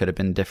batch that could have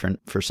been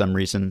different for some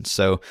reason.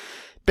 So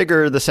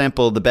bigger the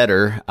sample, the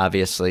better,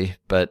 obviously,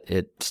 but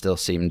it still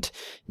seemed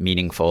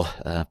meaningful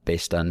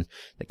based on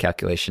the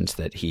calculations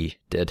that he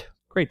did.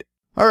 Great.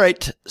 All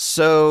right,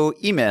 so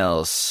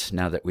emails.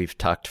 Now that we've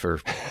talked for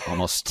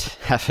almost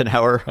half an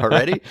hour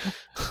already,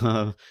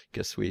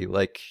 guess we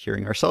like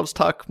hearing ourselves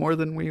talk more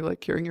than we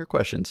like hearing your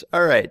questions.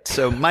 All right,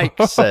 so Mike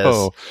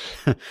says,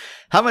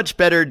 how much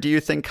better do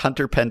you think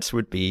Hunter Pence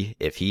would be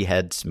if he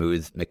had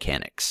smooth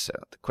mechanics? So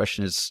the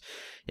question is,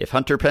 if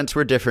Hunter Pence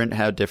were different,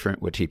 how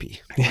different would he be?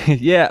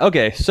 Yeah,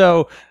 okay,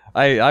 so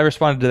I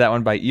responded to that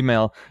one by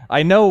email.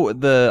 I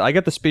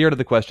get the spirit of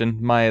the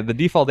question. The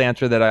default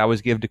answer that I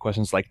always give to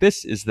questions like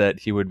this is that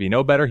he would be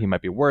no better, he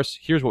might be worse.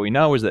 Here's what we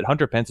know is that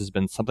Hunter Pence has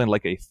been something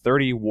like a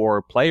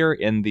 30-WAR player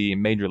in the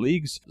major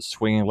leagues,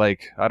 swinging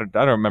like, I don't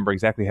remember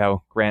exactly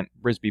how Grant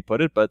Brisbee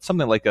put it, but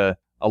something like a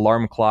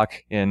alarm clock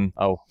in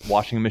a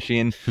washing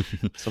machine,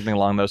 something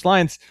along those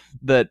lines,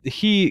 that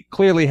he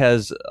clearly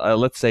has,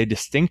 let's say,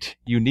 distinct,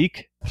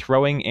 unique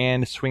throwing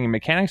and swinging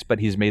mechanics, but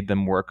he's made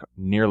them work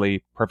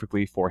nearly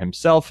perfectly for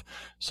himself.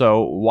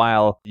 So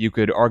while you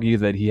could argue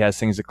that he has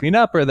things to clean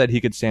up or that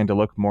he could stand to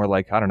look more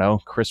like, I don't know,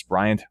 Chris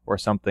Bryant or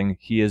something,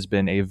 he has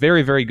been a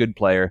very, very good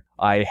player.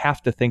 I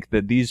have to think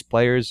that these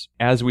players,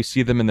 as we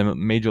see them in the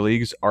major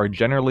leagues, are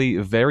generally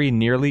very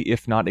nearly,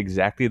 if not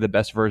exactly, the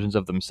best versions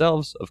of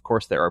themselves. Of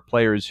course, there are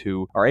players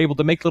who are able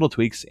to make little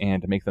tweaks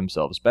and to make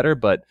themselves better,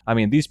 but I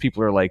mean, these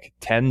people are like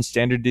 10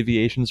 standard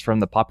deviations from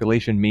the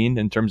population mean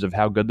in terms of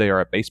how good they are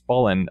at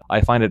baseball, and I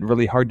find it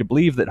really hard to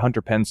believe that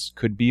Hunter Pence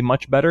could be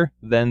much better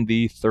than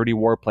the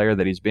 30-WAR player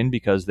that he's been,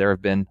 because there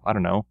have been, I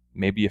don't know,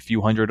 maybe a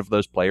few hundred of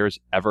those players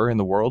ever in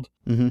the world.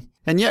 Mm-hmm.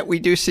 And yet we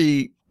do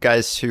see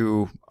guys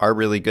who are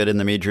really good in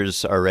the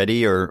majors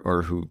already,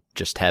 or who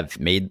just have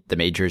made the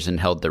majors and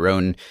held their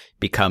own,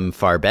 become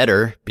far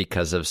better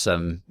because of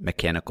some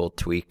mechanical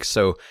tweak.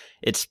 So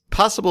it's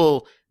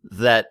possible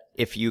that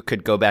if you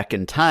could go back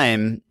in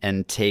time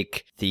and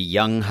take the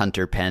young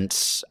Hunter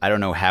Pence, I don't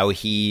know how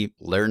he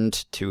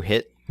learned to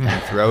hit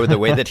and throw the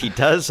way that he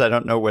does. I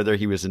don't know whether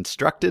he was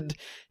instructed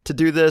to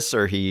do this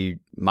or he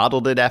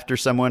modeled it after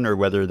someone, or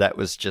whether that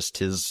was just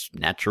his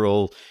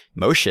natural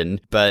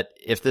motion. But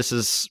if this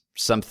is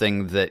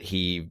something that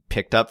he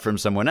picked up from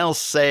someone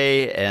else,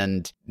 say,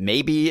 and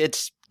maybe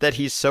it's that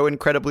he's so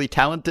incredibly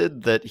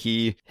talented that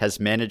he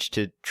has managed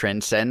to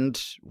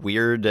transcend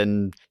weird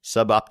and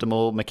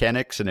suboptimal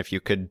mechanics. And if you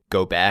could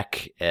go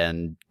back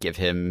and give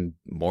him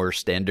more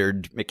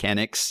standard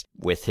mechanics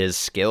with his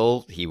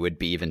skill, he would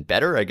be even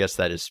better. I guess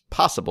that is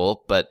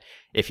possible. But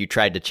if you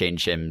tried to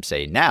change him,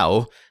 say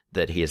now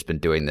that he has been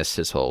doing this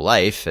his whole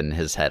life and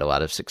has had a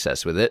lot of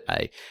success with it,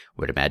 I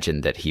would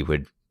imagine that he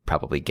would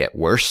probably get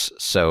worse.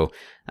 So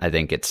I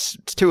think it's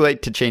too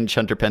late to change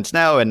Hunter Pence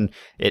now, and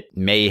it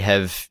may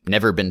have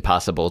never been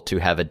possible to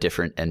have a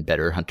different and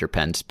better Hunter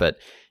Pence, but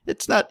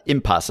it's not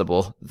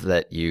impossible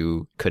that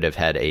you could have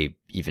had a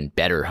even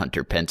better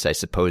Hunter Pence, I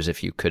suppose,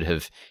 if you could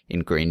have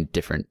ingrained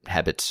different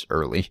habits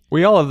early.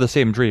 We all have the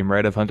same dream,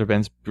 right, of Hunter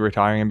Pence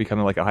retiring and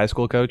becoming like a high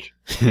school coach.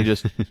 He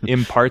just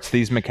imparts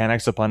these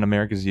mechanics upon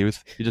America's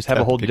youth. You just have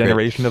a whole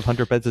generation of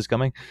Hunter Pences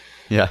coming.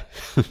 Yeah.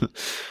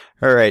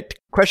 All right.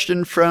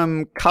 Question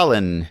from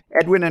Colin.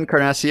 Edwin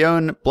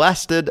Encarnacion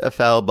blasted a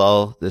foul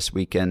ball this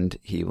weekend.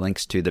 He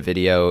links to the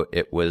video.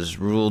 It was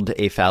ruled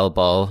a foul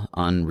ball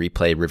on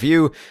replay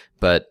review,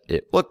 but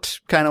it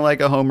looked kind of like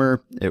a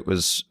homer. It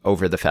was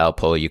over the foul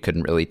pole. You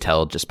couldn't really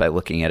tell just by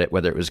looking at it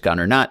whether it was gone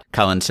or not.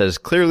 Colin says,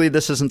 clearly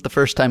this isn't the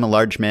first time a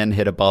large man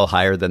hit a ball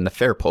higher than the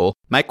fair pole.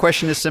 My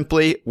question is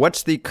simply,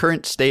 what's the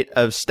current state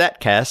of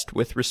StatCast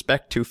with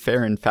respect to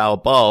fair and foul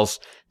balls?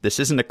 This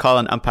isn't a call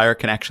an umpire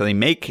can actually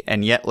make,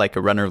 and yet, like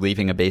a runner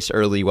leaving a base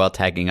early while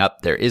tagging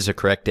up, there is a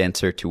correct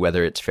answer to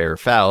whether it's fair or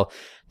foul.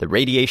 The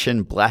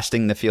radiation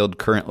blasting the field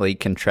currently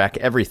can track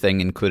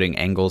everything, including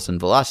angles and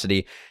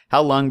velocity.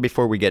 How long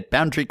before we get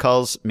boundary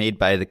calls made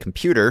by the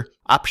computer?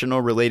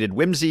 Optional related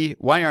whimsy.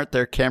 Why aren't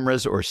there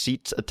cameras or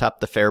seats atop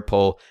the fair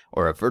pole,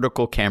 or a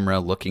vertical camera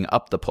looking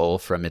up the pole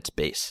from its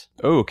base?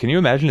 Oh, can you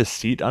imagine a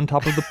seat on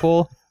top of the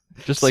pole?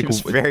 Just like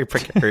seems very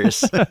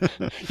precarious.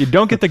 You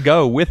don't get to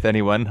go with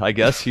anyone, I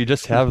guess. You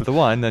just have the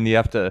one, and you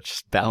have to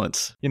just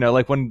balance. You know,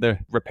 like when they're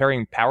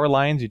repairing power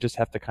lines, you just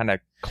have to kind of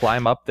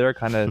climb up there,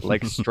 kind of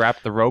like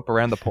strap the rope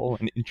around the pole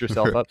and inch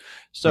yourself up.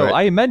 So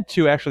right. I meant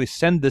to actually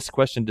send this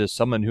question to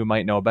someone who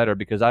might know better,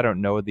 because I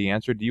don't know the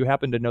answer. Do you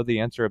happen to know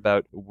the answer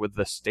about with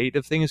the state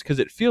of things? Because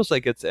it feels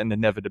like it's an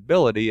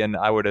inevitability, and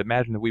I would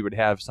imagine that we would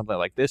have something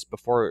like this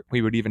before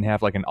we would even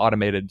have like an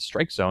automated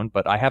strike zone,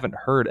 but I haven't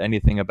heard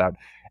anything about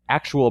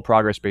actual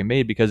progress being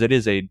made, because it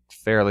is a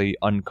fairly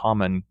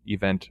uncommon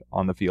event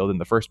on the field in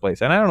the first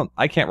place. And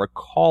I can't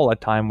recall a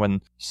time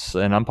when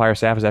an umpire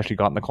staff has actually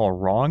gotten the call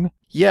wrong.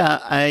 Yeah,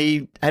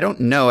 I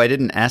don't know. I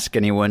didn't ask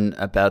anyone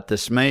about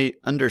this. My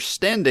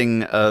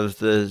understanding of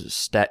the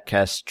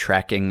StatCast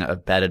tracking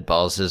of batted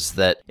balls is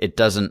that it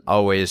doesn't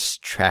always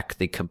track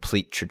the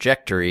complete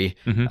trajectory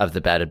of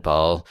the batted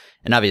ball.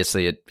 And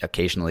obviously it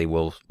occasionally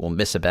will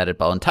miss a batted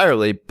ball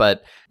entirely,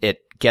 but it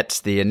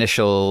gets the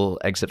initial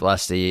exit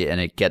velocity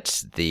and it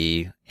gets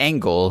the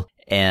angle.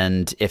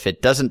 And if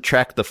it doesn't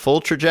track the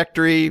full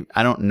trajectory,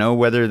 I don't know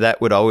whether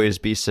that would always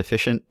be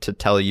sufficient to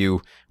tell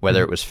you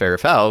whether it was fair or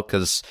foul,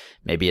 because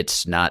maybe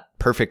it's not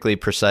perfectly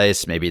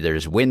precise. Maybe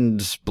there's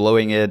wind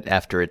blowing it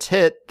after it's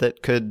hit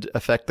that could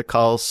affect the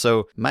call.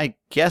 So my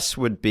guess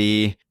would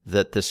be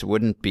that this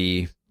wouldn't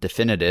be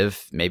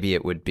definitive. Maybe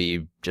it would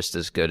be just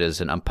as good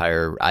as an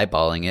umpire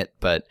eyeballing it,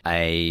 but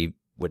I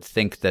would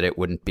think that it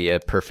wouldn't be a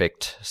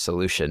perfect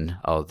solution.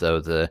 Although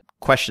the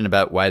question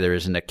about why there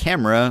isn't a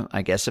camera,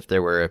 I guess if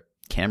there were a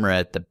camera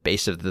at the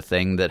base of the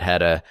thing that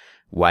had a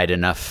wide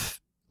enough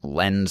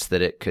lens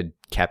that it could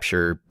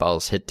capture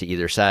balls hit to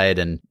either side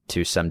and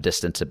to some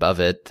distance above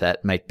it,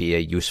 that might be a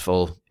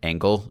useful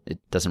angle. It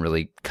doesn't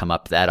really come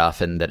up that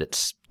often that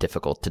it's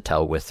difficult to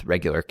tell with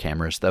regular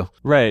cameras, though.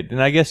 Right,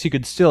 and I guess you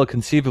could still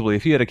conceivably,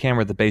 if you had a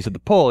camera at the base of the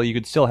pole, you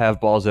could still have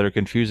balls that are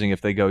confusing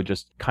if they go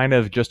just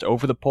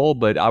over the pole,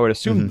 but I would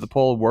assume that the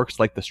pole works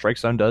like the strike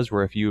zone does,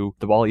 where if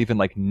the ball even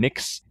like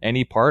nicks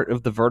any part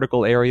of the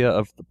vertical area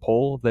of the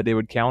pole, that it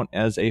would count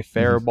as a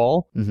fair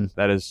ball.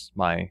 That is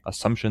my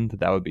assumption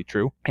that would be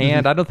true.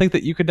 And I don't think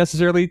that you could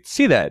necessarily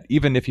see that,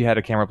 even if you had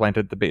a camera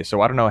planted at the base.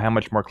 So I don't know how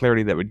much more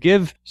clarity that would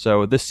give.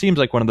 So this seems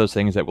like one of those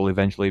things that will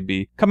eventually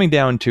be coming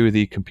down to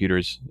the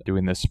computers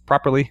doing this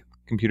properly.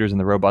 Computers and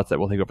the robots that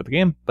will take over the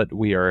game, but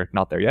we are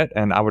not there yet,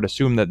 and I would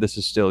assume that this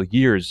is still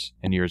years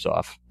and years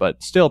off,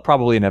 but still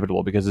probably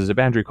inevitable because it's a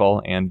boundary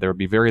call, and there would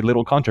be very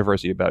little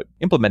controversy about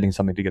implementing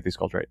something to get these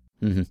calls right.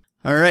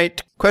 All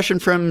right, question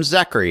from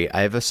Zachary.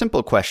 I have a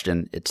simple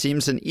question. It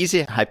seems an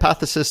easy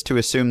hypothesis to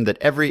assume that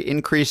every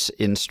increase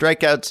in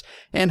strikeouts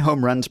and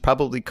home runs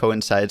probably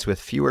coincides with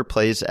fewer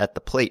plays at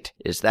the plate.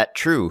 Is that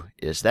true?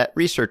 Is that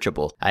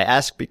researchable? I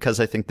ask because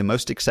I think the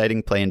most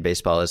exciting play in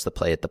baseball is the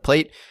play at the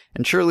plate,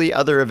 and surely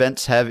other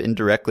events have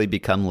indirectly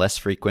become less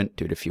frequent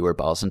due to fewer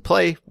balls in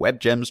play,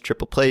 web gems,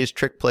 triple plays,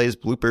 trick plays,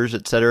 bloopers,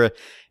 etc.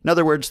 In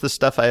other words, the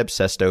stuff I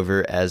obsessed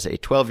over as a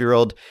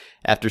 12-year-old.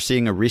 After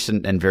seeing a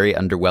recent and very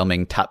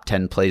underwhelming top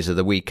 10 plays of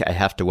the week, I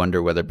have to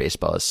wonder whether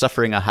baseball is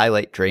suffering a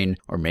highlight drain,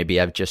 or maybe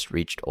I've just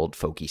reached old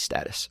fogey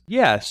status.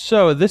 Yeah,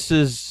 so this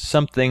is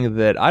something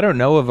that I don't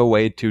know of a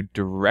way to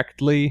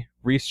directly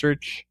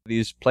research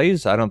these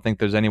plays. I don't think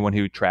there's anyone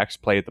who tracks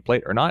play at the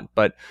plate or not,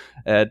 but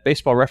at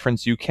Baseball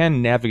Reference, you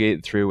can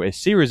navigate through a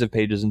series of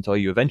pages until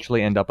you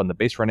eventually end up on the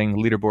base running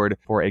leaderboard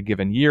for a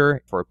given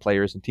year for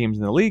players and teams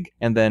in the league.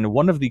 And then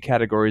one of the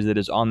categories that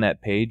is on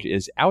that page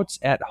is outs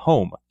at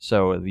home.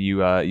 So you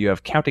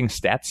have counting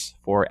stats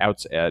for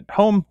outs at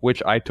home,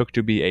 which I took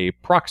to be a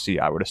proxy.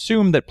 I would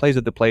assume that plays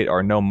at the plate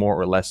are no more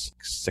or less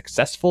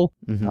successful,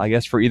 I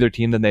guess, for either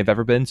team than they've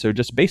ever been. So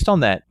just based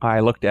on that, I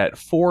looked at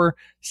 4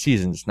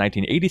 seasons,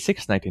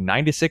 1986,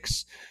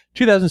 1996,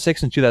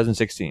 2006, and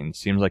 2016.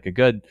 Seems like a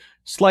good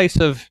slice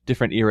of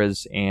different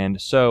eras.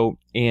 And so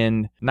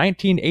in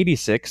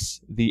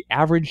 1986, the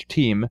average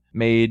team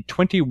made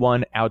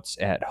 21 outs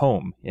at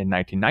home. In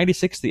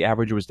 1996, the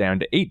average was down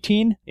to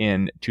 18.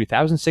 In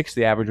 2006,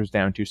 the average was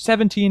down to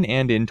 17.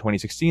 And in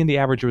 2016, the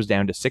average was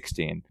down to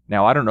 16.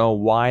 Now, I don't know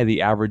why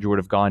the average would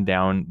have gone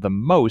down the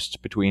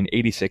most between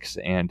 86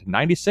 and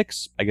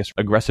 96. I guess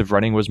aggressive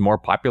running was more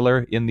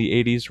popular in the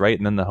 80s, right?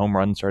 And then the home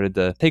run started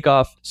to take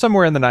off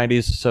somewhere in the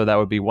 90s. So that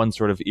would be one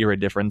sort of era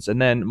difference.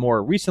 And then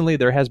more recently,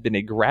 there has been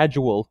a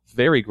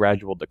very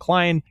gradual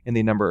decline in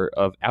the number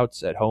of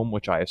outs at home,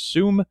 which I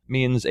assume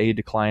means a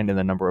decline in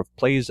the number of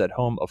plays at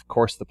home. Of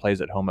course, the plays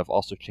at home have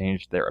also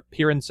changed their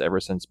appearance ever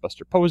since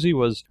Buster Posey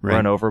was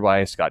run over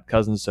by Scott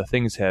Cousins, so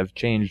things have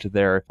changed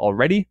there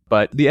already.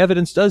 But the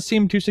evidence does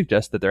seem to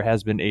suggest that there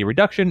has been a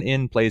reduction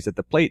in plays at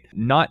the plate,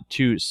 not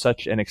to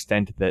such an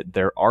extent that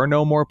there are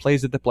no more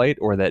plays at the plate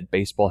or that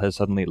baseball has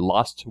suddenly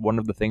lost one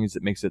of the things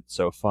that makes it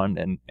so fun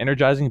and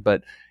energizing,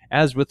 but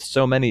as with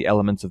so many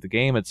elements of the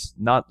game, it's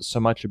not so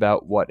much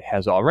about what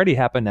has already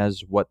happened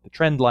as what the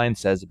trend line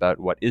says about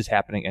what is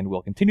happening and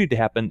will continue to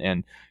happen.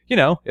 And, you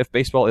know, if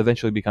baseball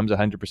eventually becomes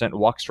 100%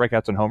 walks,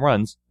 strikeouts, and home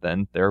runs,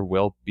 then there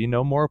will be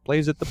no more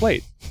plays at the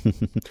plate.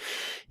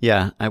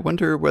 Yeah, I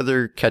wonder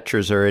whether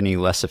catchers are any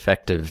less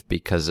effective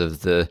because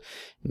of the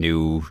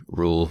new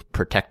rule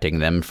protecting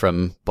them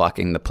from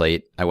blocking the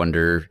plate. I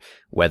wonder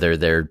whether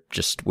there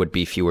just would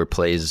be fewer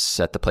plays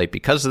at the plate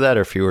because of that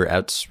or fewer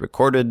outs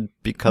recorded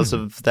because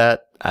of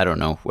that. I don't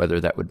know whether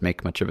that would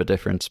make much of a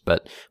difference,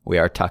 but we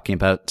are talking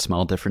about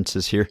small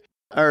differences here.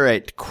 All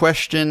right,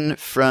 question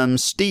from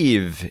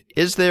Steve.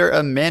 Is there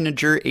a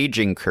manager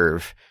aging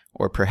curve,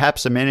 or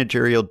perhaps a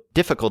managerial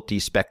difficulty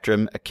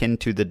spectrum akin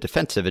to the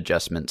defensive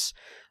adjustments?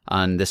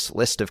 On this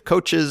list of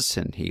coaches,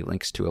 and he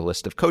links to a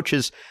list of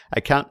coaches, I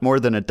count more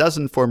than a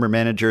dozen former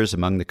managers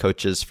among the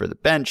coaches for the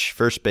bench,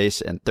 first base,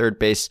 and third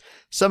base.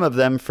 Some of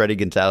them, Freddie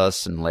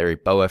Gonzalez and Larry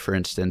Boa, for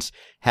instance,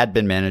 had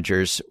been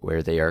managers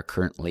where they are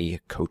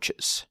currently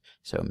coaches.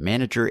 So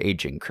manager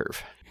aging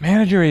curve.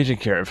 Manager aging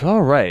curve.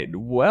 All right.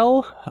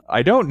 Well,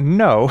 I don't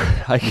know.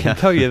 I can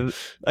tell you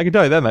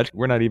that much.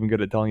 We're not even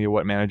good at telling you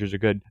what managers are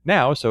good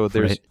now, so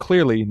there's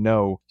clearly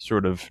no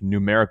sort of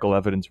numerical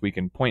evidence we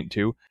can point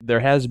to. There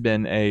has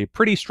been a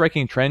pretty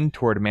striking trend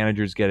toward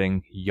managers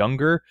getting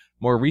younger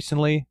more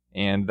recently,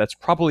 and that's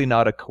probably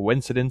not a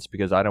coincidence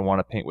because I don't want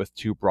to paint with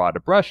too broad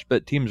a brush,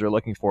 but teams are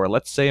looking for,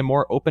 let's say,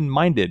 more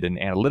open-minded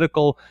and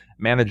analytical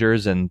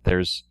managers, and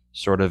there's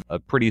sort of a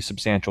pretty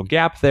substantial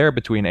gap there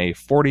between a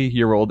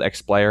 40-year-old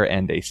ex-player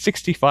and a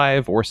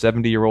 65 or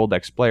 70-year-old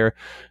ex-player.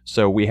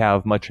 So we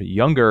have much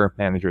younger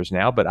managers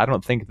now, but I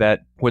don't think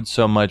that would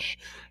so much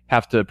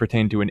have to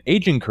pertain to an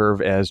aging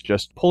curve as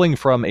just pulling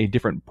from a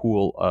different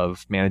pool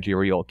of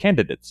managerial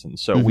candidates. And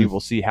so we will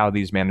see how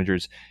these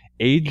managers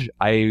age.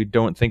 I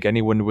don't think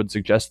anyone would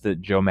suggest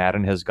that Joe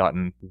Maddon has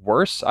gotten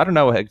worse. I don't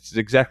know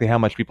exactly how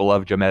much people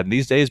love Joe Maddon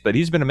these days, but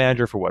he's been a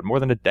manager for what, more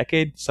than a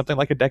decade? Something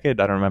like a decade?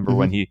 I don't remember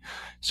when he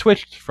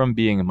switched from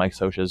being Mike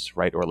Scioscia's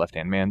right or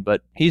left-hand man,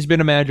 but he's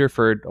been a manager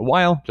for a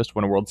while, just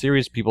won a World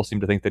Series. People seem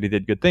to think that he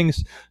did good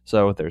things,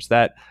 so there's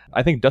that.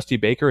 I think Dusty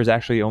Baker has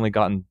actually only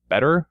gotten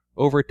better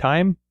over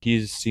time.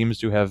 He seems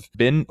to have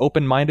been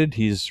open-minded.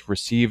 He's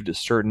received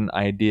certain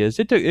ideas.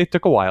 It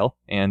took a while,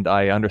 and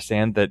I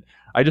understand that.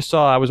 I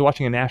was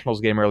watching a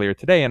Nationals game earlier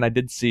today, and I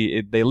did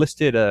see they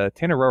listed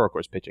Tanner Roark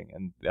was pitching,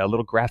 and a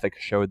little graphic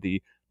showed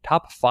the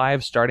top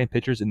 5 starting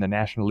pitchers in the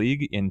National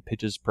League in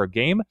pitches per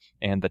game,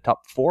 and the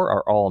top 4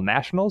 are all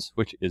Nationals,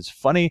 which is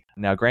funny.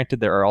 Now, granted,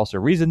 there are also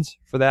reasons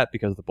for that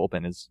because the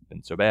bullpen has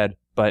been so bad,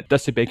 but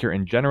Dusty Baker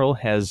in general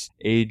has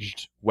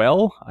aged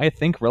well, I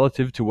think,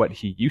 relative to what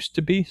he used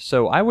to be.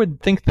 So I would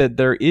think that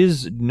there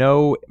is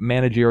no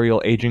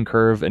managerial aging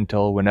curve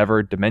until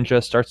whenever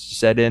dementia starts to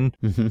set in,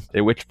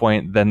 at which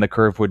point then the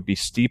curve would be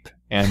steep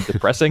and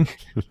depressing.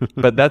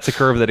 But that's a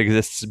curve that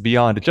exists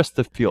beyond just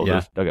the field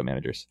of dugout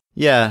managers.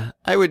 Yeah,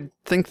 I would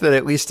think that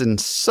at least in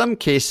some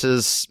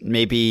cases,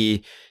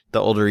 maybe the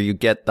older you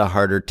get, the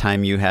harder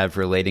time you have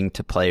relating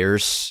to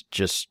players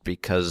just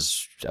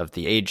because of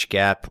the age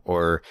gap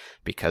or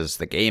because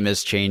the game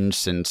has changed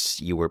since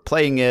you were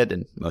playing it,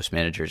 and most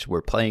managers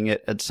were playing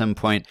it at some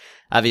point.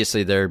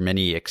 Obviously, there are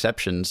many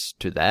exceptions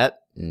to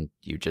that, and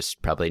you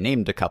just probably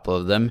named a couple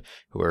of them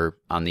who are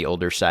on the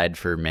older side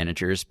for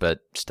managers, but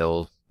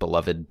still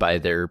beloved by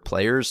their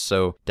players.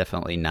 So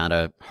definitely not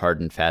a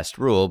hard and fast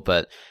rule,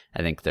 but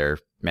I think there are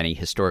many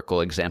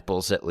historical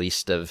examples, at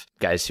least, of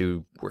guys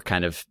who were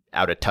kind of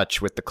out of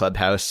touch with the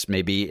clubhouse,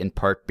 maybe in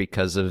part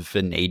because of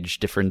an age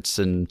difference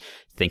and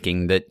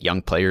thinking that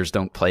young players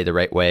don't play the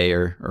right way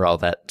or all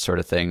that sort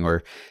of thing.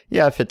 Or,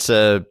 yeah, if it's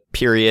a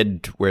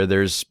period where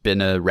there's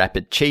been a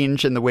rapid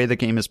change in the way the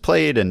game is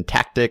played and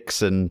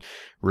tactics and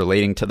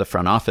relating to the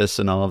front office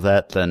and all of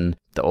that, then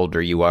the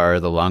older you are,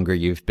 the longer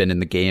you've been in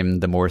the game,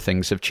 the more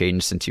things have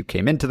changed since you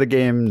came into the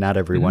game. Not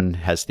everyone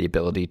has the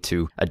ability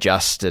to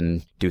adjust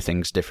and do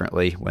things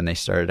differently when they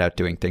started out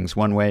doing things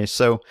one way.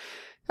 So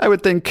I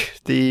would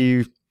think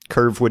the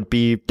curve would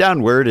be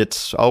downward.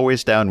 It's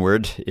always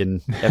downward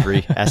in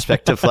every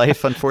aspect of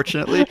life,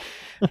 unfortunately,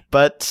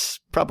 but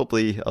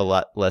probably a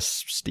lot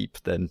less steep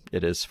than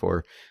it is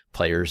for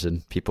players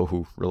and people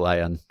who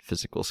rely on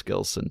physical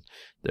skills. And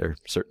there are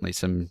certainly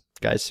some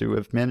guys who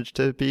have managed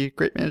to be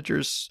great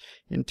managers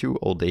into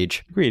old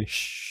age. Agreed.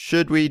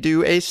 Should we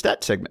do a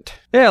stat segment?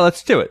 Yeah,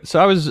 let's do it. So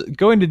I was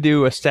going to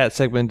do a stat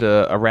segment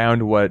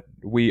around what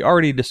we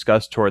already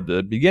discussed toward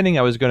the beginning.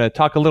 I was going to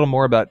talk a little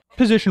more about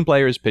position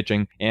players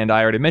pitching, and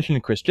I already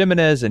mentioned Chris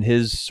Gimenez and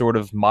his sort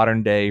of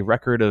modern day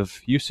record of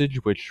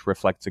usage, which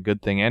reflects a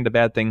good thing and a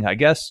bad thing, I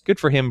guess. Good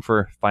for him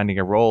for finding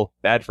a role,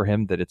 bad for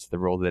him that it's the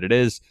role that it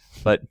is,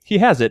 but he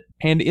has it.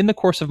 And in the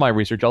course of my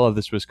research, all of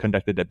this was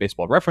conducted at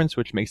Baseball Reference,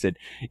 which makes it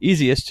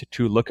easiest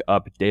to look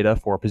up data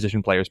for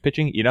position players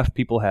pitching. Enough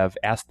people have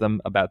asked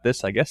them about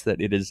this, I guess, that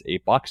it is a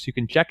box you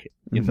can check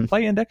in the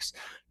play index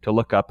to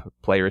look up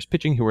players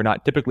pitching who are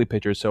not typically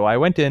pitchers. So I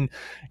went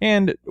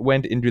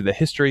into the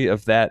history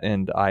of that,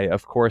 and I,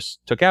 of course,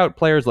 took out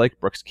players like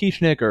Brooks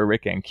Kieschnick or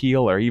Rick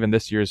Ankiel or even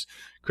this year's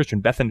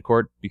Christian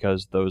Bethancourt,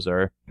 because those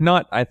are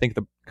not, I think,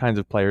 the kinds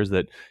of players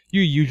that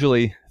you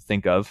usually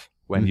think of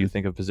when you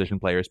think of position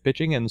players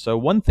pitching. And so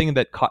one thing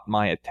that caught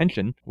my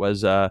attention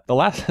was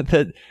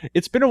that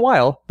it's been a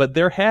while, but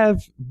there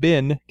have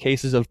been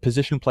cases of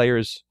position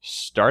players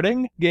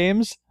starting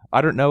games. I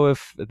don't know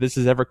if this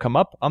has ever come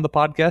up on the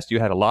podcast. You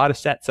had a lot of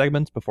stat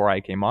segments before I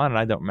came on, and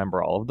I don't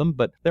remember all of them,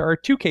 but there are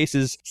 2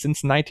 cases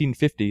since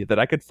 1950 that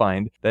I could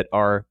find that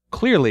are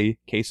clearly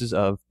cases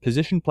of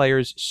position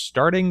players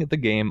starting the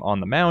game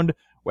on the mound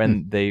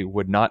when they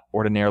would not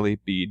ordinarily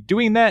be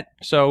doing that.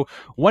 So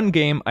one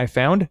game I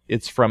found,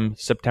 it's from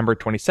September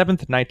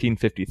 27th,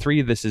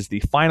 1953. This is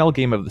the final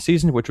game of the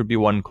season, which would be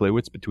one clue.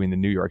 It's between the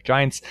New York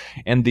Giants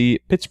and the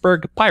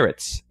Pittsburgh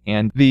Pirates.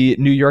 And the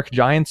New York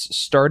Giants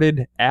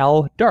started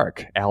Al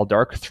Dark. Al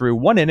Dark threw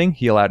 1 inning.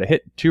 He allowed a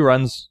hit, 2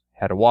 runs,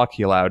 had a walk.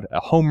 He allowed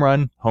a home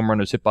run. Home run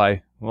was hit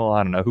by, well,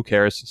 I don't know, who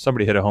cares?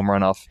 Somebody hit a home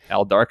run off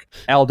Al Dark.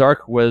 Al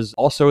Dark was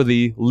also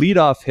the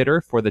leadoff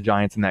hitter for the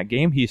Giants in that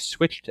game. He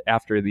switched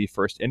after the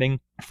first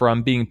inning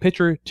from being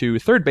pitcher to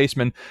third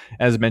baseman.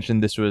 As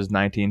mentioned, this was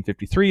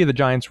 1953. The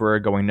Giants were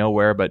going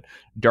nowhere, but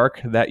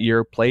Dark that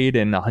year played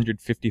in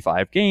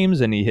 155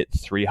 games, and he hit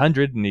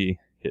 300, and he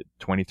hit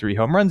 23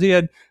 home runs. He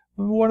had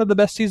one of the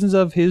best seasons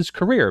of his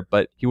career,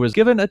 but he was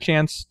given a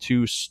chance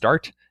to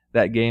start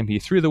that game. He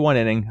threw the 1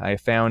 inning. I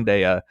found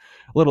a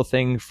little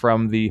thing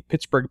from the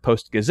Pittsburgh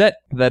Post-Gazette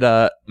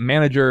that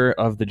manager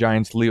of the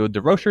Giants, Leo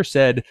Durocher,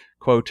 said,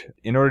 quote,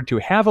 in order to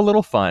have a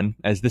little fun,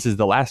 as this is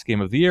the last game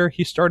of the year,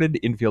 he started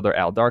infielder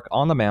Al Dark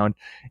on the mound,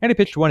 and he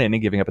pitched 1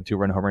 inning, giving up a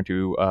 2-run homer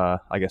to,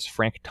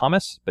 Frank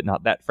Thomas, but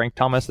not that Frank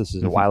Thomas. This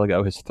is a while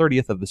ago, his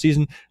 30th of the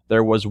season.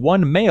 There was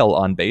 1 male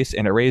on base,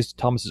 and it raised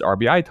Thomas's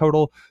RBI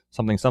total,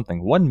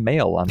 something. 1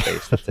 male on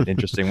base. That's an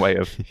interesting way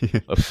of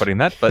putting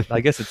that, but I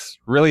guess it's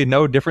really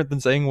no different than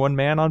saying 1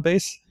 man on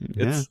base.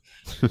 It's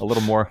a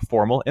little more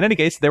formal. In any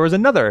case, there was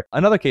another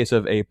case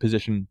of a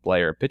position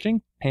player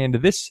pitching, and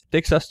this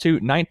takes us to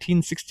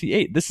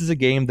 1968. This is a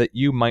game that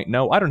you might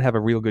know. I don't have a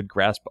real good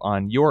grasp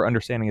on your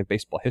understanding of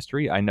baseball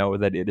history. I know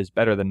that it is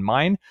better than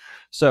mine.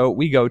 So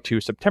we go to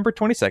September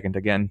 22nd,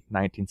 again,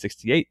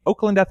 1968.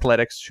 Oakland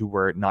Athletics, who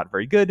were not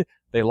very good,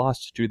 they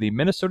lost to the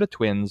Minnesota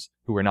Twins,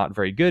 who were not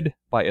very good,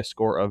 by a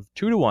score of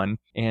 2-1,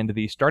 and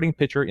the starting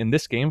pitcher in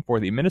this game for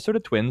the Minnesota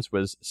Twins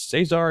was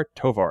Cesar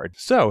Tovar.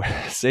 So,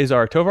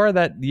 Cesar Tovar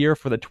that year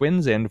for the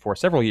Twins, and for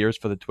several years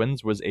for the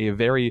Twins, was a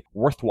very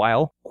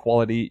worthwhile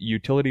quality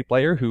utility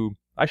player who,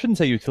 I shouldn't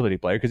say utility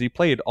player because he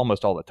played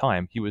almost all the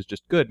time. He was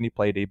just good and he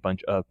played a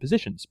bunch of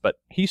positions. But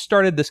he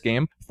started this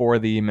game for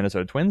the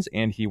Minnesota Twins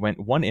and he went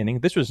 1 inning.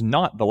 This was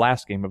not the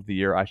last game of the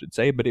year, I should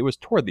say, but it was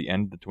toward the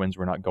end. The Twins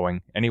were not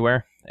going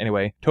anywhere.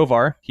 Anyway,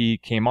 Tovar, he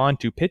came on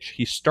to pitch.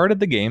 He started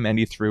the game and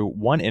he threw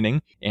 1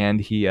 inning,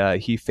 and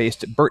he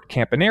faced Bert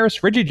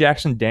Campaneris, Reggie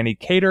Jackson, Danny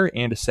Cater,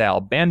 and Sal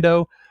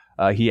Bando.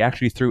 He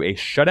actually threw a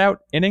shutout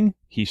inning.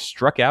 He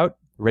struck out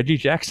Reggie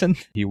Jackson.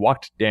 He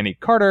walked Danny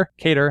Cater.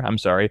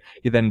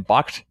 He then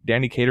balked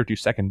Danny Cater to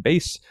second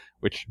base,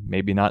 which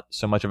maybe not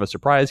so much of a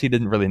surprise. He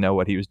didn't really know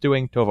what he was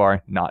doing.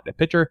 Tovar, not a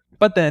pitcher.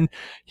 But then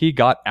he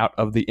got out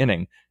of the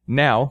inning.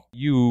 Now,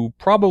 you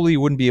probably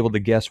wouldn't be able to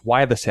guess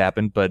why this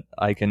happened, but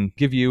I can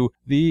give you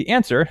the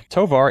answer.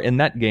 Tovar, in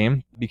that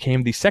game,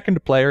 became the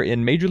second player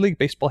in Major League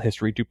Baseball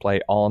history to play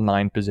all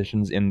 9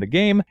 positions in the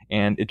game,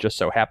 and it just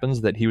so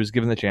happens that he was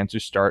given the chance to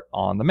start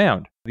on the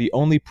mound. The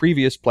only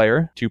previous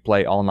player to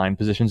play all 9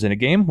 positions in a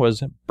game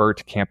was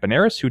Bert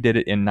Campaneris, who did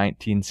it in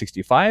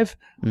 1965.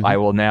 I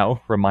will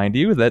now remind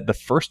you that the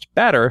first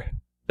batter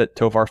that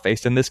Tovar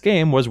faced in this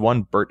game was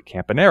one Bert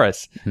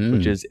Campaneris,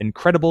 which is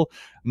incredible.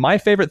 My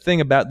favorite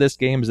thing about this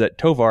game is that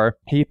Tovar,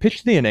 he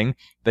pitched the inning,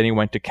 then he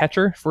went to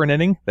catcher for an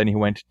inning, then he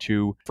went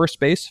to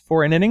first base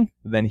for an inning,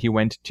 then he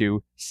went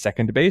to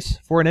second base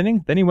for an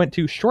inning, then he went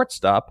to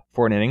shortstop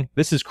for an inning.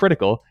 This is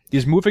critical.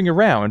 He's moving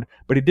around,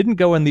 but he didn't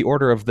go in the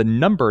order of the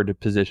numbered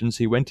positions.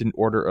 He went in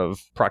order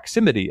of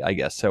proximity, I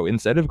guess. So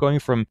instead of going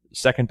from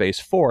second base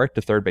 4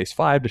 to third base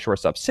 5 to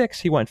shortstop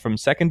 6, he went from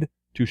second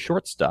to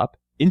shortstop.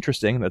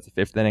 Interesting. That's the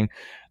 5th inning.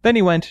 Then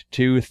he went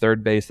to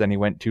third base, then he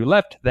went to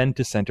left, then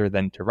to center,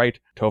 then to right.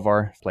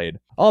 Tovar played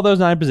all those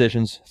 9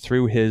 positions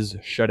through his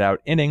shutout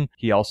inning.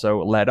 He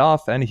also led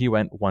off, and he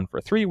went 1 for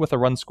 3 with a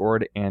run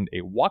scored and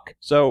a walk.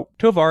 So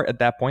Tovar, at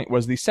that point,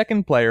 was the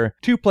second player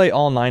to play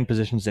all 9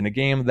 positions in a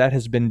game. That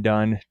has been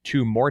done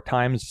 2 more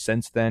times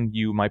since then.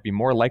 You might be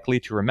more likely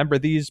to remember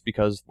these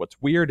because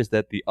what's weird is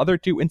that the other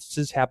 2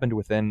 instances happened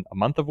within a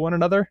month of one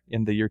another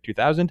in the year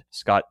 2000.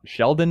 Scott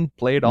Sheldon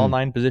played all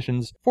 9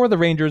 positions for the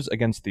Rangers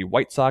against the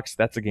White Sox.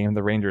 That's a game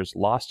the Rangers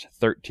lost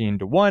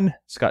 13-1.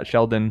 Scott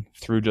Sheldon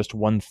threw just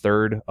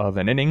 1/3 of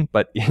an inning,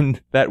 but in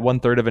that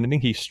 1/3 of an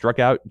inning, he struck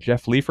out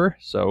Jeff Leafer.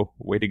 So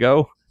way to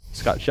go,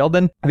 Scott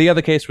Sheldon. The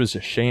other case was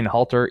Shane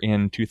Halter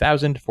in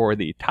 2000 for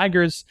the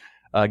Tigers.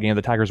 Game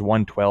the Tigers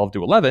won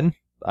 12-11.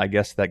 I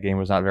guess that game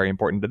was not very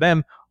important to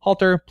them.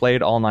 Halter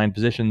played all 9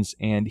 positions,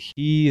 and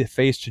he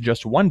faced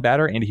just 1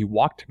 batter, and he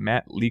walked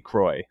Matt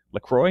LeCroy.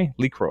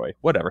 LeCroy?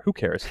 Whatever, who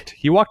cares?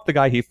 He walked the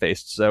guy he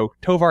faced, so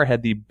Tovar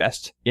had the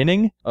best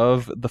inning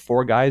of the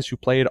 4 guys who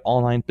played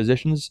all 9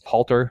 positions.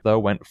 Halter, though,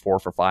 went 4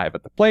 for 5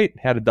 at the plate,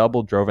 had a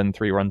double, drove in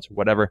 3 runs,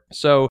 whatever.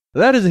 So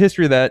that is a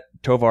history that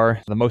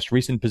Tovar, the most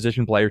recent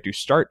position player to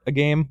start a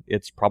game.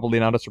 It's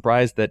probably not a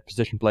surprise that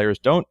position players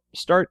don't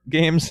start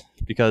games,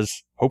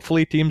 because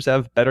hopefully teams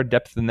have better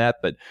depth than that,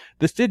 but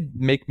this did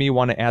make me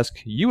want to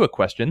ask you a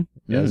question,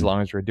 as long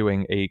as we're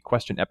doing a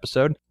question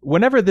episode.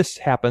 Whenever this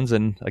happens,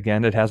 and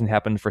again, it hasn't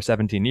happened for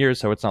 17 years,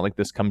 so it's not like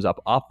this comes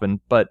up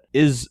often, but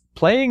is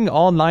playing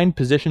all 9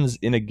 positions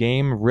in a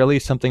game really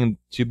something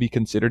to be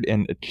considered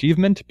an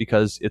achievement?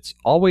 Because it's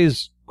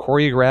always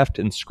choreographed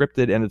and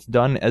scripted, and it's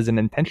done as an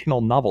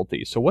intentional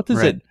novelty. So what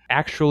does it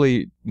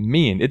actually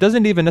mean? It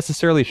doesn't even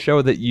necessarily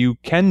show that you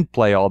can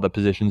play all the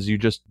positions, you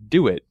just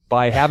do it.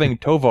 By having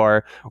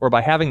Tovar or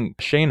by having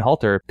Shane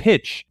Halter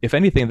pitch, if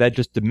anything, that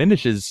just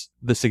diminishes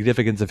the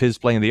significance of his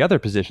playing the other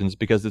positions,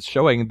 because it's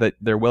showing that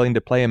they're willing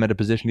to play him at a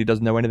position he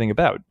doesn't know anything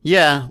about.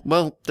 Yeah,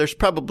 well, there's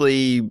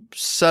probably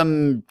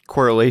some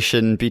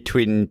correlation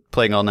between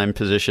playing all 9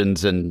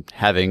 positions and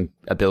having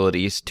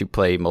abilities to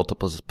play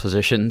multiple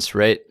positions,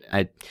 right?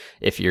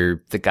 If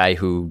you're the guy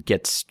who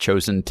gets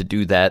chosen to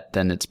do that,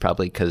 then it's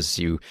probably because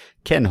you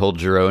can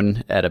hold your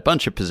own at a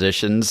bunch of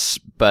positions.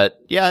 But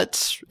yeah,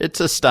 it's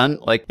a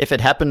stunt. Like, if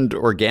it happened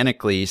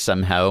organically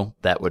somehow,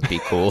 that would be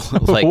cool.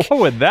 Like, what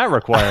would that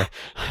require?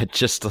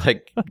 Just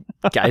like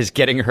guys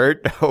getting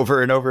hurt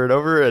over and over and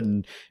over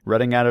and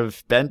running out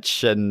of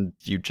bench, and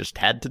you just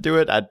had to do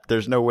it.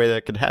 There's no way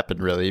that could happen,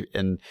 really.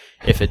 And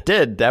if it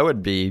did, that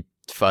would be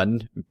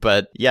fun.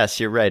 But yes,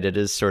 you're right. It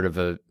is sort of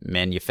a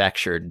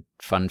manufactured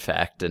fun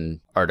fact and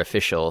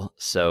artificial.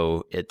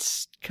 So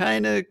it's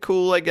kind of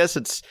cool, I guess.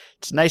 It's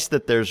nice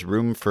that there's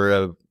room for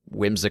a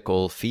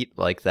whimsical feat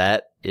like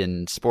that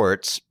in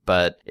sports,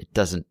 but it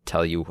doesn't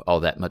tell you all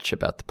that much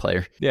about the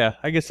player. Yeah,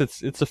 I guess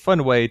it's a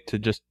fun way to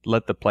just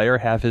let the player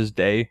have his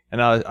day.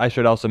 And I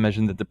should also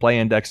mention that the play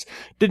index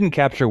didn't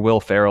capture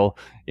Will Ferrell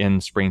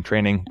in spring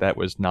training. That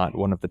was not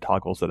one of the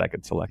toggles that I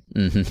could select.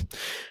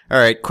 Mm-hmm. All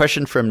right,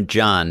 question from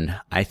John.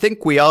 I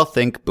think we all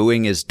think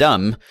booing is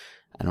dumb.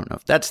 I don't know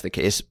if that's the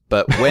case,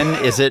 but when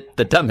is it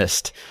the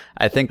dumbest?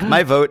 I think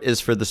my vote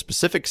is for the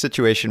specific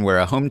situation where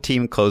a home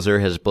team closer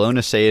has blown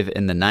a save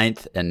in the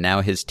 9th and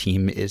now his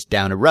team is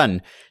down a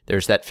run.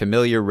 There's that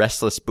familiar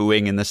restless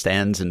booing in the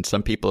stands and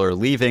some people are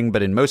leaving,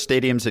 but in most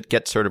stadiums it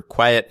gets sort of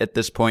quiet at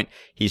this point.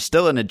 He's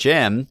still in a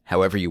jam,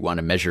 however you want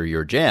to measure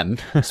your jam.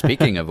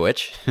 Speaking of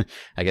which,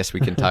 I guess we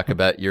can talk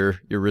about your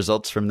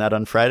results from that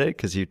on Friday,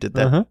 because you did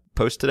that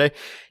post today,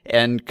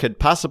 and could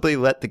possibly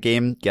let the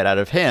game get out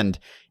of hand.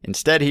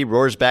 Instead, he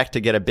roars back to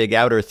get a big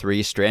outer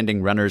three,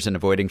 stranding runners and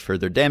avoiding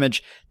further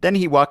damage. Then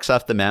he walks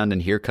off the mound,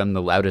 and here come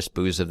the loudest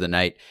boos of the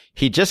night.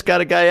 He just got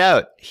a guy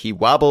out. He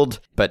wobbled,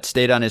 but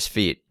stayed on his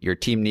feet. Your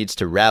team needs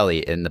to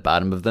rally in the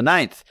bottom of the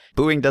 9th.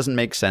 Booing doesn't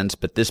make sense,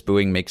 but this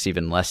booing makes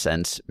even less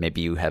sense.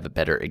 Maybe you have a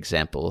better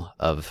example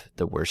of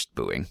the worst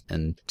booing.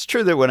 And it's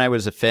true that when I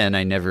was a fan,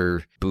 I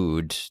never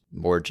booed,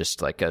 more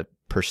just like a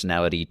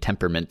personality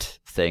temperament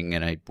thing,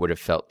 and I would have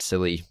felt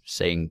silly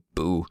saying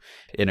boo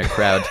in a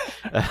crowd.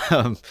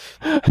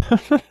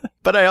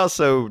 But I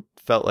also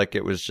felt like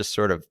it was just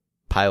sort of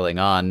piling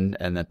on,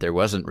 and that there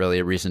wasn't really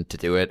a reason to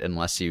do it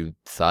unless you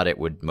thought it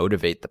would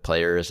motivate the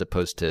player as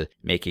opposed to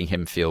making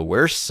him feel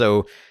worse.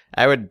 So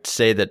I would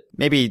say that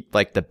maybe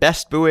like the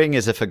best booing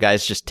is if a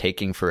guy's just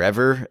taking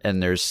forever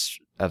and there's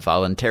a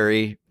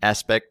voluntary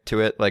aspect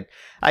to it. Like,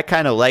 I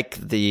kind of like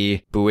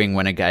the booing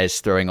when a guy's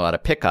throwing a lot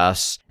of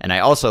pickoffs, and I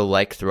also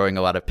like throwing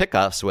a lot of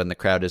pickoffs when the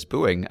crowd is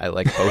booing. I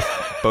like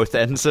both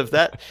ends of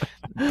that.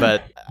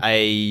 But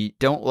I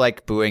don't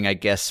like booing, I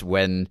guess,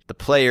 when the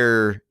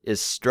player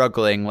is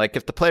struggling. Like,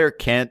 if the player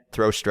can't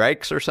throw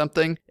strikes or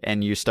something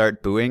and you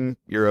start booing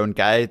your own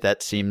guy,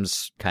 that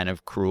seems kind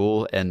of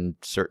cruel and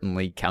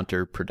certainly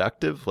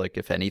counterproductive. Like,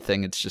 if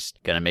anything, it's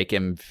just going to make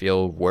him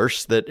feel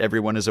worse that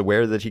everyone is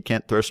aware that he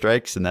can't throw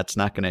strikes, and that's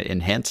not going to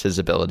enhance his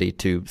ability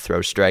to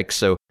throw strikes.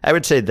 So I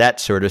would say that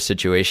sort of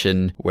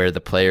situation where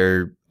the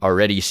player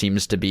already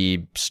seems to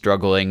be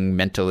struggling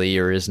mentally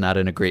or is not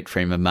in a great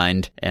frame of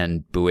mind,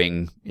 and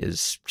booing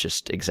is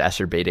just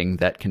exacerbating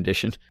that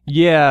condition.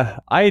 Yeah,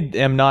 I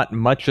am not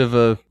much of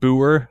a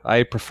booer.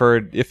 I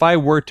prefer, if I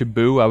were to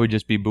boo, I would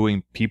just be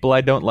booing people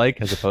I don't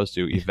like as opposed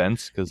to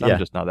events, because I'm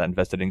just not that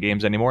invested in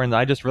games anymore, and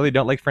I just really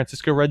don't like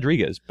Francisco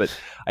Rodriguez. But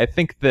I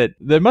think that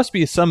there must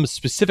be some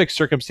specific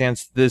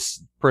circumstance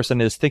this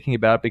person is thinking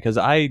about, because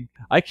I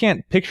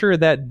can't picture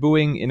that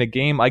booing in a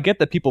game. I get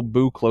that people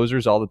boo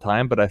closers all the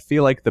time, but I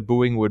feel like the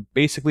booing would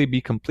basically be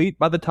complete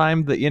by the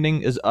time the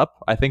inning is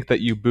up. I think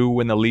that you boo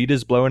when the lead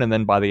is blown, and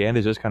then by the end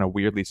it's just kind of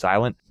weirdly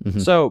silent. Mm-hmm.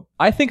 So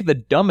I think the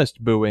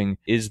dumbest booing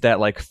is that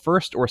like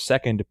first or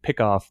second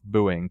pickoff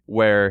booing,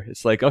 where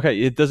it's like,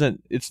 okay,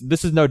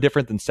 this is no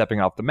different than stepping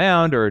off the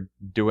mound or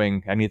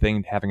doing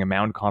anything, having a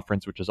mound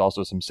conference, which is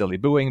also some silly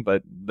booing,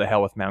 but the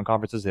hell with mound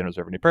conferences, they don't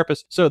serve any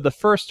purpose. So the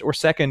first or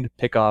second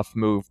pickoff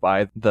move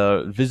by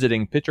the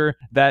visiting pitcher,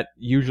 that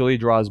usually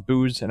draws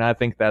boos, and I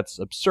think that's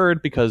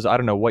absurd, because I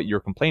don't know what you're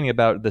complaining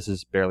about. This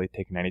is barely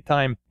taking any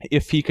time.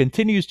 If he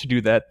continues to do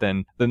that,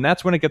 then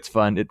that's when it gets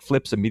fun. It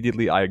flips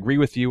immediately. I agree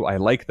with you. I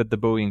like that the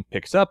booing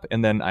picks up,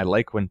 and then I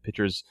like when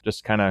pitchers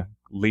just kind of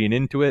lean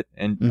into it.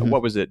 And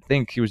what was it? I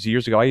think it was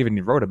years ago. I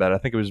even wrote about it. I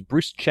think it was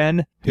Bruce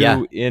Chen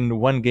who in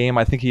one game,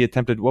 I think he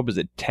attempted,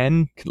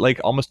 10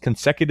 like almost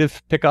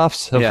consecutive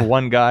pickoffs of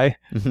one guy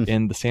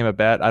in the same at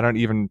bat. I don't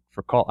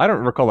recall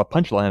the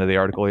punchline of the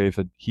article if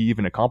he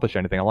even accomplished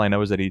anything. All I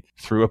know is that he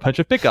threw a bunch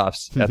of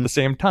pickoffs at the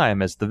same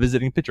time as the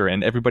visiting pitcher,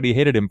 and everybody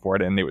hated him for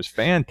it, and it was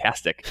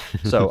fantastic.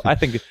 So I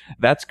think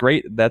that's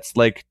great. That's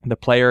like the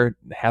player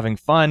having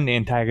fun,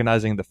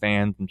 antagonizing the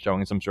fans, and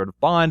showing some sort of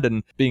bond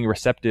and being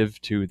receptive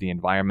to the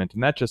environment,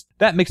 and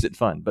that makes it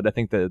fun. But I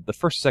think the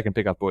first second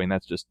pickoff booing,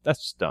 that's just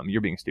dumb. You're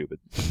being stupid.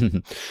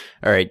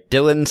 All right,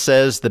 Dylan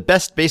says the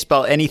best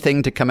baseball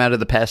anything to come out of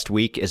the past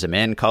week is a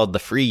man called the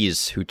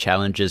Freeze, who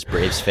challenges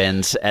Braves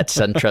fans at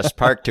SunTrust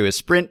Park to a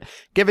sprint,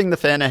 giving the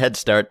fan a head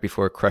start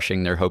before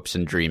crushing their hopes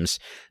and dreams.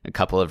 A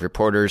couple of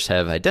reporters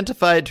have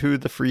identified who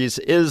the Freeze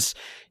is.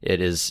 It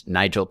is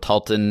Nigel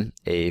Talton,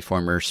 a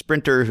former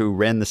sprinter who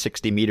ran the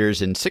 60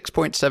 meters in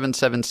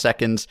 6.77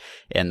 seconds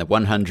and the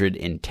 100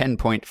 in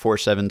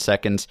 10.47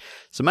 seconds.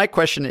 So my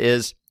question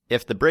is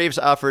if the Braves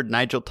offered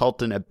Nigel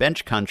Talton a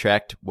bench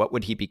contract, what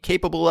would he be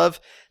capable of?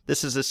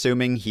 This is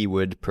assuming he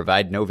would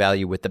provide no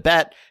value with the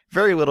bat,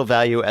 very little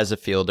value as a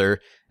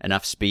fielder,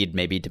 enough speed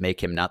maybe to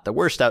make him not the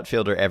worst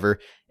outfielder ever,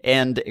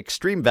 and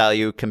extreme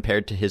value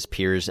compared to his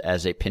peers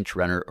as a pinch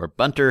runner or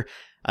bunter.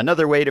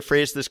 Another way to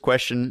phrase this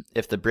question,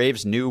 if the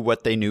Braves knew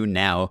what they knew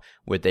now,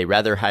 would they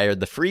rather hire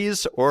the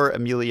Freeze or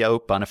Emilio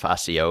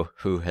Bonifacio,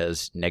 who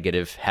has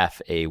negative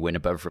half a win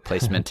above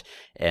replacement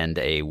and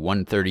a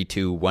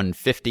 132,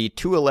 150,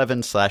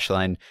 211 slash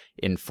line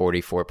in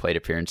 44 plate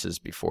appearances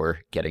before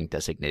getting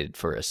designated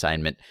for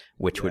assignment,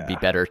 which would be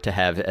better to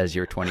have as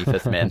your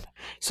 25th man?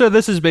 So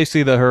this is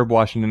basically the Herb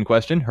Washington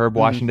question. Herb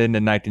Washington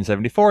in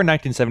 1974,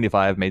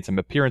 1975 made some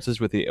appearances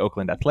with the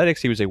Oakland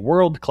Athletics. He was a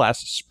world-class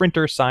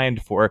sprinter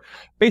signed for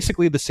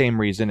basically the same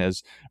reason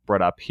as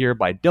brought up here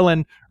by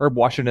Dylan. Herb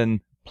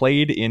Washington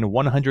played in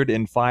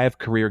 105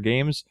 career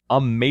games.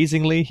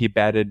 Amazingly, he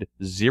batted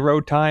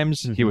 0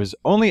 times. He was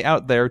only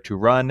out there to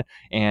run,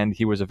 and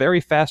he was a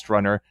very fast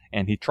runner,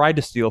 and he tried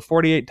to steal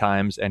 48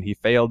 times, and he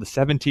failed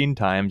 17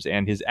 times,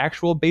 and his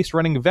actual base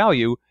running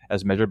value,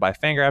 as measured by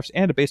Fangraphs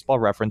and a Baseball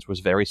Reference, was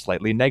very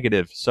slightly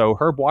negative. So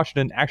Herb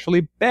Washington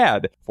actually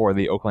bad for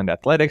the Oakland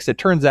Athletics. It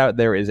turns out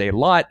there is a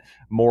lot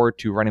more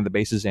to running the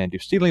bases and to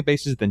stealing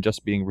bases than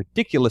just being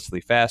ridiculously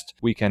fast.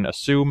 We can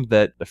assume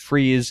that the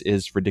Freeze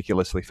is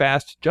ridiculously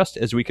fast, just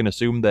as we can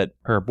assume that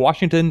Herb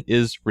Washington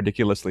is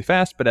ridiculously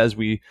fast. But as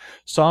we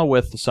saw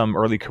with some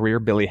early career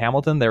Billy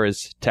Hamilton, there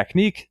is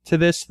technique to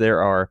this.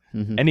 There are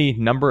any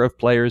number of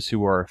players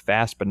who are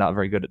fast but not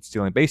very good at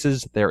stealing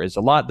bases. There is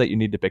a lot that you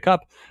need to pick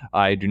up.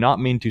 I do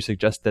not mean to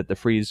suggest that the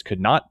Freeze could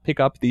not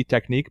pick up the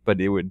technique, but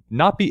it would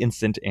not be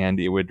instant and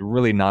it would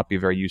really not be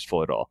very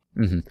useful at all.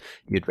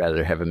 You'd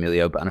rather have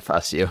Emilio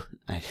Bonifacio.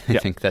 I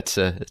think it's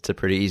a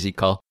pretty easy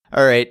call.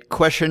 All right,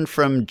 question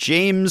from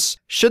James.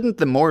 Shouldn't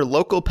the more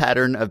local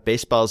pattern of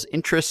baseball's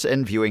interests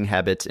and viewing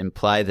habits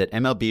imply that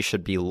MLB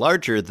should be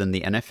larger than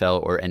the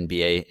NFL or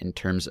NBA in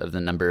terms of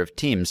the number of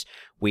teams?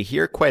 We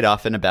hear quite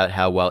often about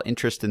how while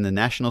interest in the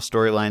national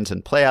storylines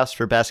and playoffs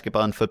for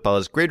basketball and football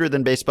is greater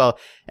than baseball,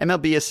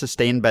 MLB is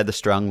sustained by the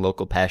strong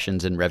local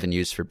passions and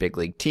revenues for big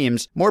league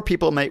teams. More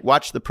people might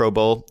watch the Pro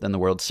Bowl than the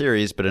World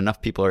Series, but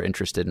enough people are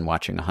interested in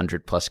watching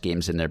 100-plus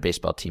games in their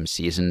baseball team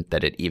season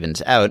that it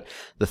evens out.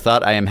 The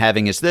thought I am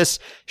having is this: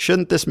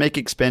 shouldn't this make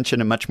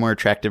expansion a much more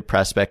attractive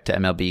prospect to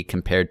MLB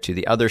compared to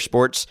the other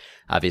sports?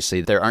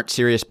 Obviously, there aren't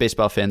serious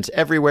baseball fans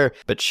everywhere,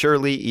 but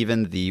surely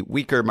even the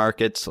weaker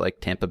markets like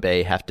Tampa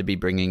Bay have to be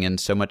bringing in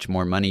so much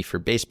more money for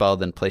baseball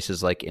than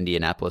places like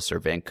Indianapolis or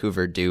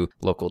Vancouver do.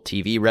 Local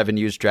TV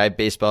revenues drive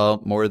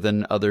baseball more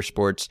than other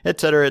sports,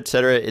 etc.,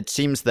 etc. It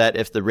seems that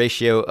if the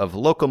ratio of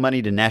local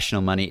money to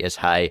national money is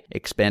high,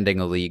 expanding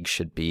a league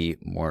should be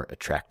more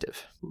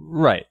attractive.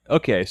 Right.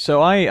 Okay.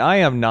 So I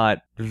am not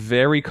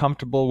very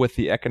comfortable with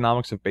the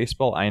economics of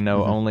baseball. I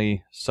know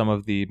only some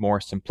of the more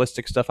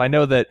simplistic stuff. I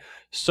know that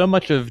so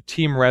much of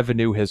team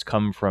revenue has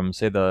come from,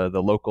 say, the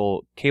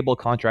local cable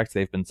contracts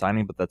they've been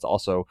signing, but that's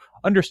also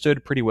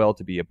understood pretty well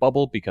to be a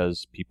bubble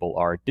because people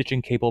are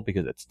ditching cable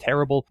because it's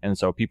terrible. And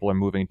so people are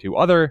moving to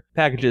other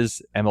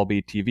packages.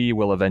 MLB TV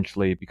will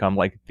eventually become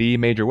like the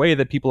major way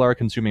that people are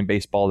consuming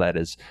baseball. That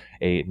is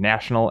a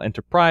national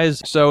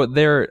enterprise. So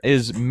there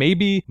is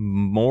maybe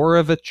more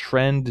of a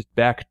trend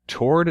back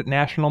toward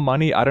national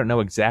money. I don't know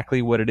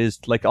exactly what it is.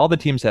 Like, all the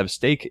teams have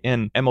stake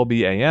in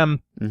MLB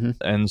AM.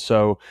 And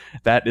so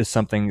that is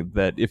something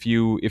that if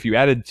you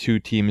added 2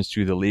 teams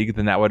to the league,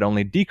 then that would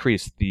only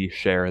decrease the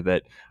share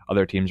that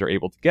other teams are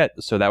able to get.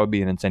 So that would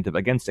be an incentive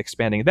against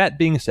expanding. That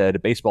being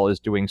said, baseball is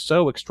doing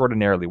so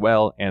extraordinarily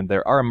well, and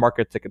there are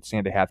markets that could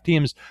stand to have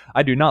teams.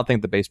 I do not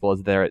think the baseball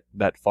is there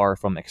that far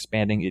from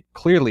expanding. It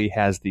clearly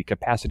has the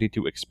capacity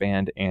to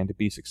expand and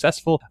be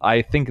successful.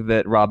 I think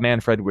that Rob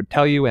Manfred would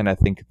tell you, and I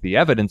think the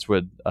evidence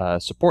would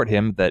support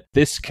him, that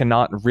this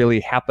cannot really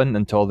happen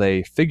until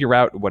they figure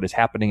out what is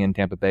happening in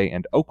Tampa Bay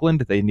and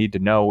Oakland. They need to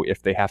know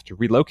if they have to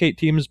relocate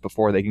teams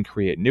before they can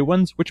create new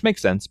ones, which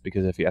makes sense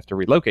because if you have to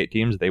relocate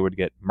teams, they would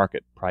get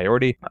market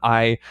priority.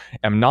 I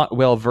am not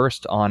well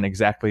versed on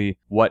exactly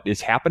what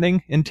is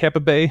happening in Tampa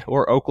Bay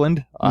or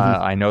Oakland.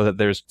 I know that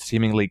there's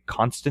seemingly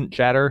constant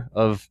chatter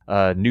of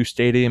a new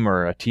stadium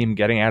or a team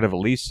getting out of a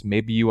lease.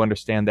 Maybe you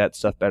understand that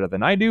stuff better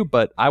than I do,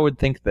 but I would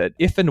think that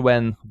if and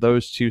when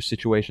those 2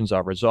 situations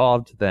are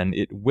resolved, then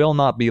it will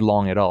not be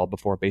long at all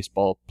before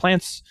baseball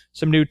plants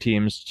some new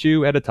teams,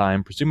 2 at a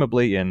time,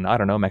 presumably in, I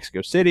don't know,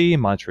 Mexico City,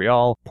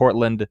 Montreal,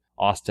 Portland,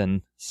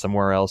 Austin,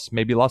 somewhere else,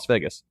 maybe Las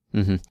Vegas.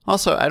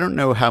 Also, I don't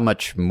know how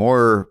much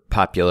more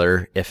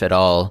popular, if at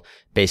all,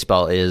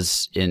 baseball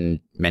is in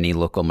many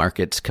local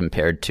markets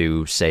compared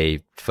to, say,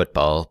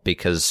 football,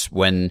 because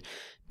when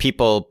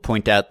people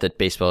point out that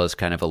baseball is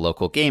kind of a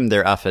local game,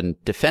 they're often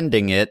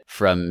defending it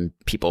from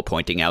people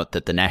pointing out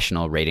that the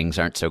national ratings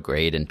aren't so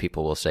great, and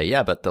people will say,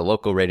 yeah, but the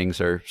local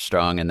ratings are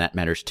strong and that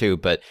matters too.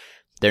 But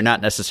they're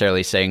not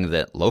necessarily saying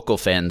that local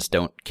fans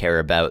don't care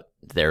about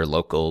their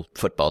local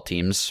football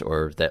teams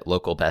or that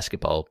local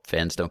basketball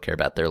fans don't care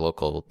about their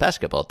local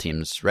basketball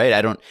teams, right?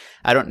 I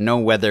don't know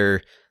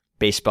whether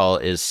baseball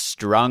is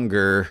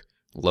stronger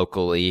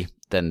locally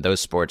than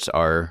those sports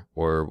are,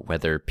 or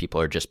whether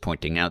people are just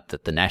pointing out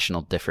that the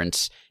national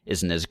difference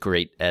isn't as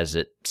great as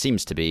it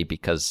seems to be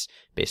because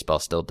baseball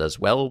still does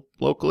well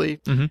locally.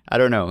 Mm-hmm. I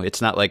don't know.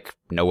 It's not like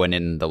no one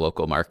in the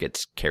local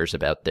markets cares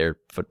about their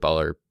football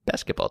or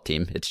basketball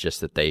team. It's just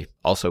that they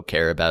also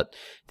care about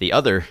the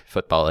other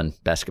football and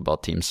basketball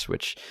teams,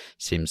 which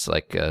seems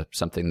like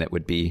something that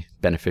would be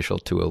beneficial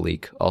to a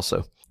league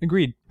also.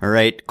 Agreed. All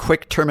right.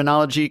 Quick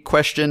terminology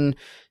question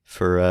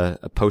for a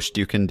post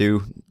you can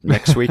do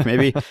next week,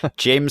 maybe.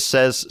 James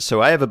says,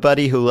 so I have a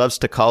buddy who loves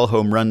to call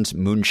home runs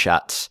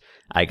moonshots.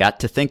 I got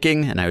to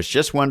thinking, and I was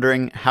just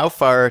wondering, how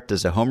far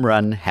does a home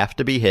run have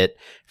to be hit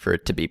for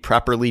it to be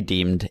properly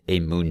deemed a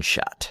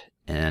moonshot?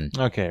 And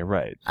okay,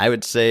 right. I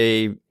would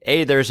say,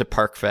 there's a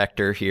park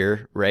factor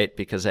here, right?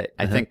 Because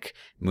I think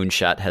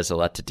moonshot has a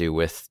lot to do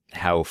with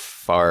how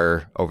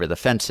far over the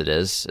fence it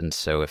is. And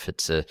so if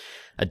it's a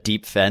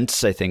deep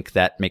fence, I think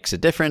that makes a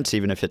difference,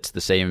 even if it's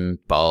the same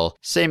ball.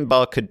 Same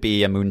ball could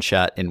be a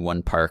moonshot in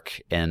one park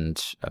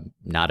and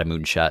not a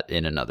moonshot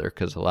in another,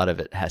 because a lot of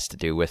it has to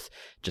do with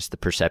just the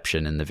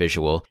perception and the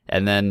visual.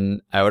 And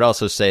then I would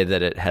also say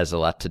that it has a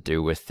lot to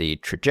do with the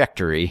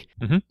trajectory,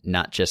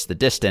 not just the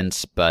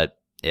distance, but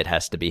it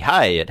has to be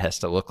high. It has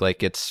to look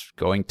like it's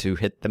going to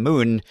hit the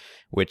moon,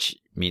 which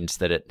means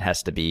that it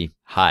has to be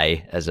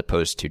high as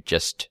opposed to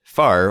just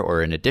far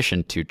or in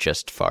addition to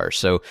just far.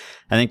 So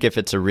I think if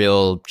it's a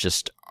real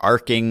just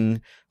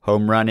arcing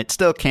home run, it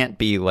still can't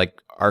be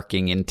like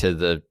arcing into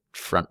the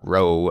front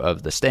row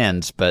of the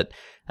stands, but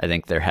I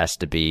think there has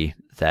to be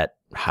that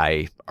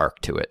high arc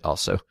to it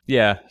also.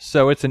 Yeah,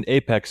 so it's an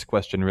apex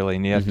question really,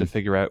 and you have to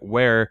figure out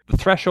where the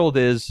threshold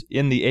is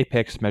in the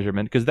apex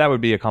measurement, because that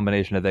would be a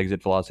combination of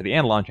exit velocity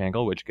and launch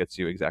angle, which gets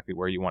you exactly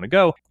where you want to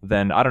go.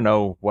 Then I don't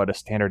know what a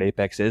standard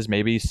apex is,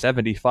 maybe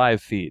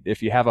 75 feet.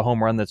 If you have a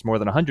home run that's more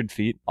than 100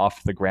 feet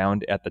off the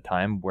ground at the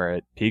time where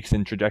it peaks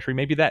in trajectory,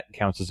 maybe that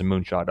counts as a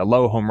moonshot. A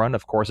low home run,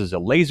 of course, is a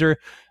laser.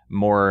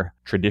 More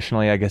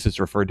traditionally, I guess it's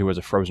referred to as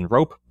a frozen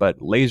rope, but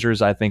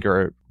lasers, I think,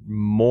 are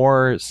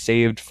more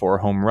saved for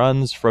home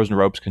runs. Frozen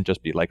ropes can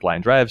just be like line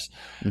drives.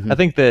 I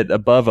think that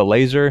above a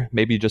laser,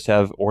 maybe you just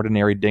have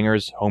ordinary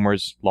dingers,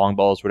 homers, long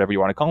balls, whatever you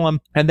want to call them.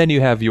 And then you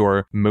have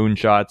your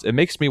moonshots. It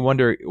makes me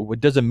wonder,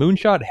 does a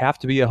moonshot have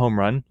to be a home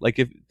run? Like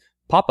if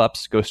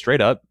pop-ups go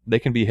straight up, they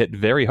can be hit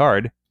very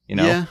hard. You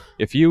know, Yeah.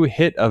 If you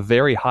hit a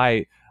very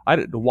high,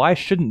 why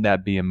shouldn't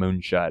that be a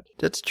moonshot?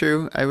 That's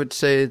true. I would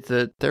say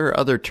that there are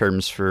other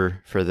terms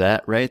for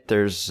that, right?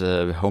 There's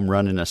a home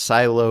run in a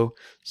silo.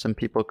 Some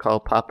people call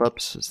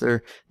pop-ups.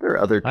 There are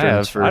other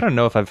terms for... I don't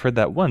know if I've heard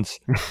that once.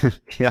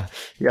 Yeah,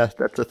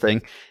 that's a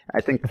thing.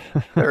 I think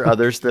there are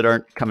others that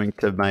aren't coming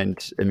to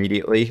mind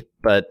immediately,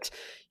 but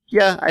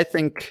yeah, I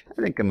think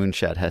a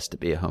moonshot has to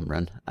be a home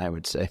run, I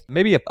would say.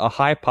 Maybe a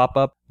high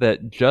pop-up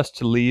that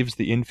just leaves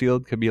the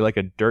infield could be like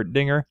a dirt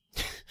dinger.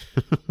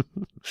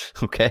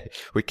 Okay,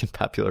 we can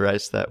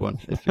popularize that one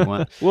if you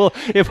want. Well,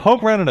 if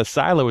home run in a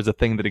silo is a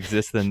thing that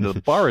exists, then the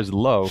bar is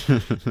low.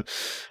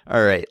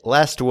 All right,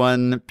 last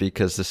one,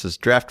 because this is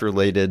draft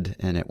related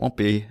and it won't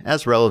be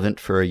as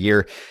relevant for a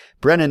year.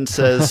 Brennan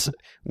says,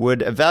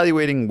 would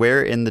evaluating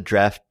where in the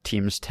draft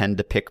teams tend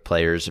to pick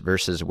players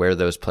versus where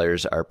those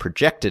players are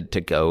projected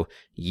to go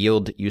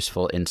yield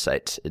useful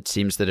insights? It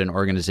seems that an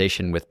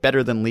organization with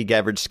better than league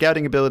average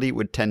scouting ability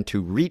would tend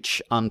to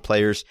reach on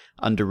players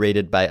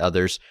underrated by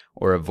others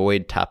or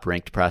avoid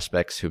top-ranked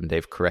prospects whom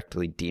they've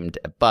correctly deemed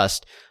a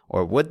bust.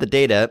 Or would the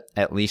data,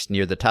 at least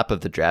near the top of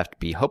the draft,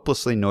 be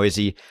hopelessly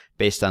noisy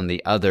based on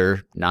the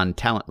other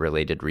non-talent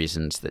related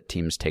reasons that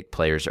teams take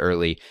players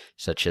early,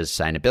 such as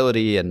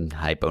signability and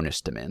high bonus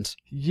demands?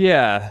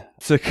 Yeah,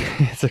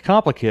 it's a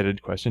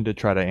complicated question to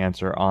try to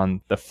answer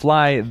on the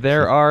fly.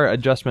 There are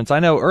adjustments.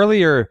 I know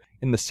earlier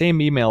in the same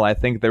email, I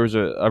think there was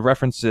a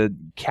reference to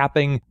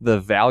capping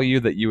the value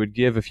that you would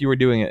give if you were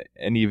doing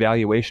an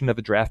evaluation of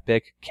a draft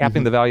pick,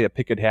 capping the value that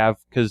pick could have.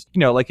 Because,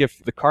 like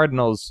if the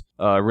Cardinals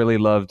really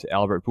loved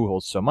Albert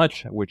Pujols so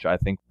much, which I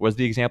think was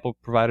the example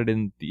provided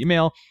in the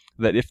email,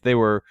 that if they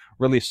were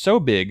really so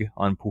big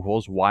on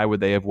Pujols, why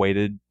would they have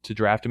waited to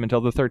draft him until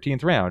the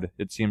 13th round?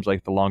 It seems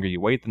like the longer you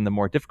wait, then the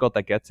more difficult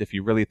that gets if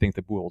you really think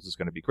that Pujols is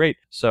going to be great.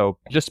 So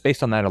just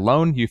based on that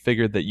alone, you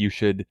figured that you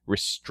should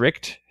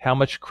restrict how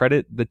much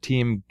credit the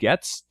team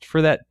gets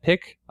for that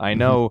pick. I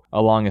know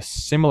along a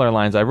similar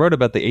lines, I wrote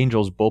about the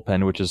Angels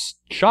bullpen, which is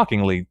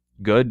shockingly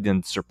good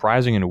and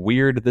surprising and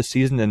weird this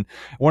season, and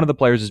one of the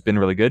players who's been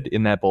really good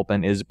in that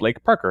bullpen is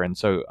Blake Parker, and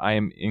so I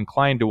am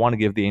inclined to want to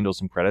give the Angels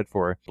some credit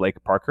for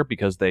Blake Parker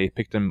because they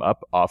picked him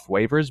up off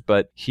waivers,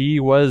 but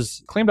he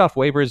was claimed off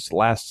waivers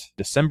last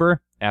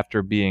December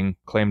after being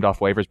claimed off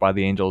waivers by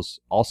the Angels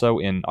also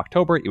in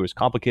October. It was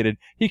complicated.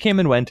 He came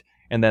and went.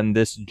 And then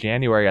this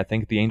January, I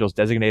think the Angels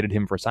designated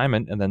him for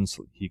assignment, and then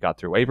he got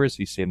through waivers.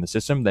 He stayed in the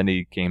system. Then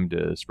he came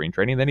to spring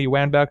training. Then he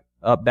wound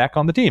back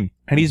on the team.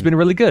 And he's been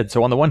really good.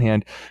 So on the one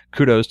hand,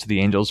 kudos to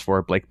the Angels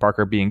for Blake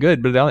Parker being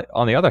good. But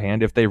on the other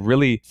hand, if they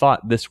really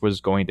thought this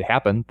was going to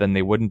happen, then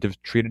they wouldn't have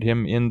treated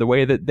him in the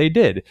way that they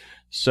did.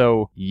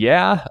 So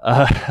yeah,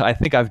 I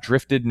think I've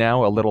drifted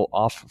now a little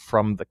off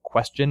from the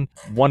question.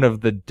 One of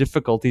the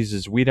difficulties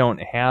is we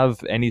don't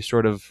have any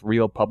sort of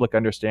real public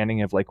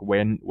understanding of like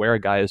where a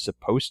guy is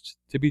supposed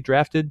to be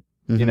drafted.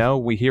 You know,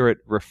 we hear it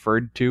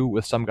referred to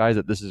with some guys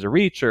that this is a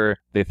reach, or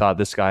they thought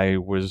this guy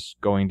was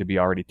going to be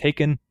already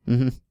taken.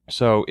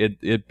 So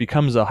it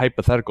becomes a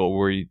hypothetical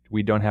where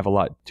we don't have a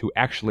lot to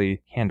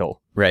actually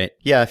handle. Right.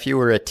 Yeah, if you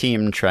were a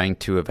team trying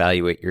to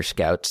evaluate your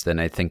scouts, then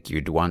I think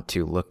you'd want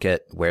to look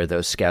at where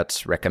those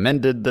scouts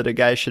recommended that a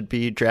guy should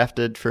be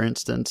drafted, for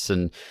instance,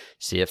 and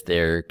see if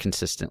they're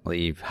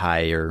consistently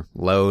high or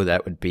low.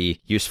 That would be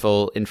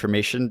useful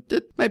information.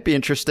 It might be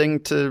interesting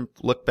to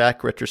look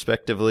back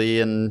retrospectively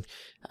and,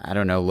 I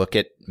don't know, look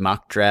at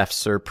mock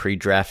drafts or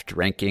pre-draft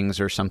rankings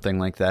or something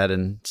like that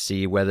and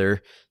see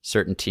whether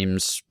certain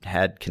teams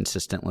had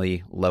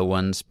consistently low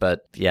ones.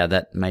 But yeah,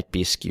 that might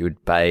be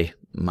skewed by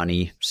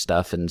money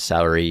stuff and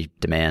salary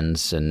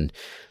demands and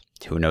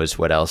who knows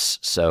what else.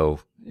 So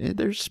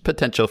there's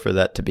potential for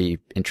that to be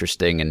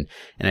interesting. And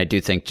I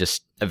do think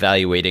just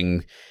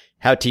evaluating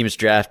how teams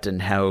draft and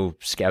how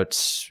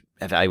scouts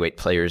evaluate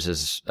players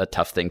is a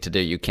tough thing to do.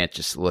 You can't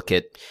just look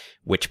at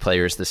which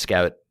players the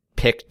scout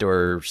picked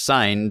or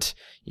signed.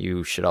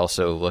 You should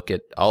also look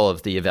at all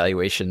of the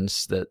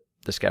evaluations that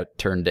the scout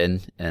turned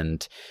in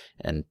and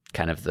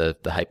kind of the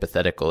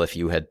hypothetical, if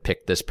you had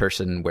picked this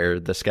person where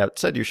the scout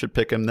said you should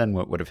pick him, then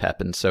what would have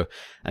happened? So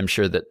I'm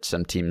sure that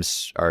some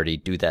teams already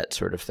do that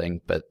sort of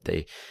thing, but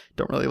they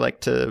don't really like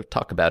to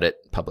talk about it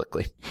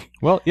publicly.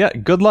 Well, yeah,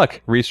 good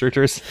luck,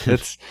 researchers.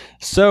 It's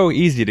so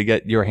easy to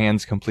get your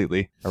hands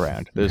completely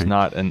around. There's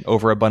not an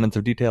overabundance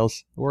of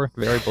details or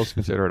variables to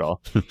consider at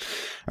all. All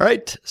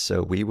right,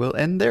 so we will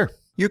end there.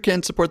 You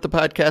can support the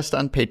podcast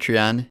on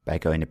Patreon by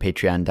going to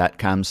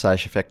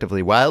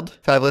patreon.com/effectivelywild.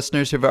 5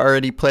 listeners who've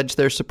already pledged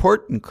their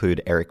support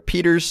include Eric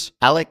Peters,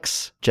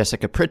 Alex,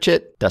 Jessica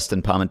Pritchett,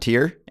 Dustin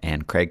Palmentier,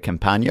 and Craig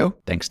Campagno.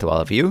 Thanks to all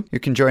of you. You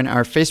can join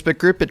our Facebook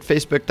group at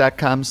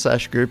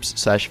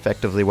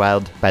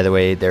facebook.com/groups/effectivelywild. By the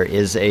way, there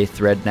is a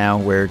thread now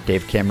where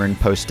Dave Cameron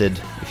posted,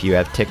 if you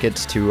have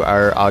tickets to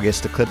our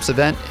August Eclipse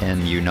event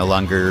and you no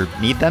longer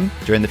need them,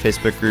 join the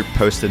Facebook group,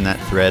 post in that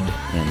thread,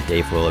 and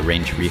Dave will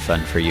arrange a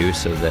refund for you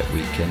so that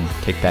we can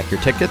take back your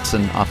tickets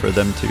and offer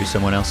them to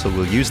someone else who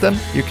will use them.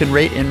 You can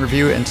rate and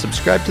review and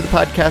subscribe to the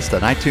podcast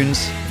on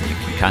iTunes. You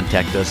can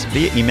contact us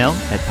via email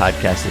at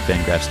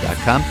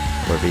podcast@fangraphs.com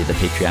or via the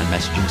Patreon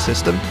messaging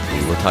system.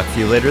 We will talk to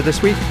you later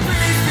this week.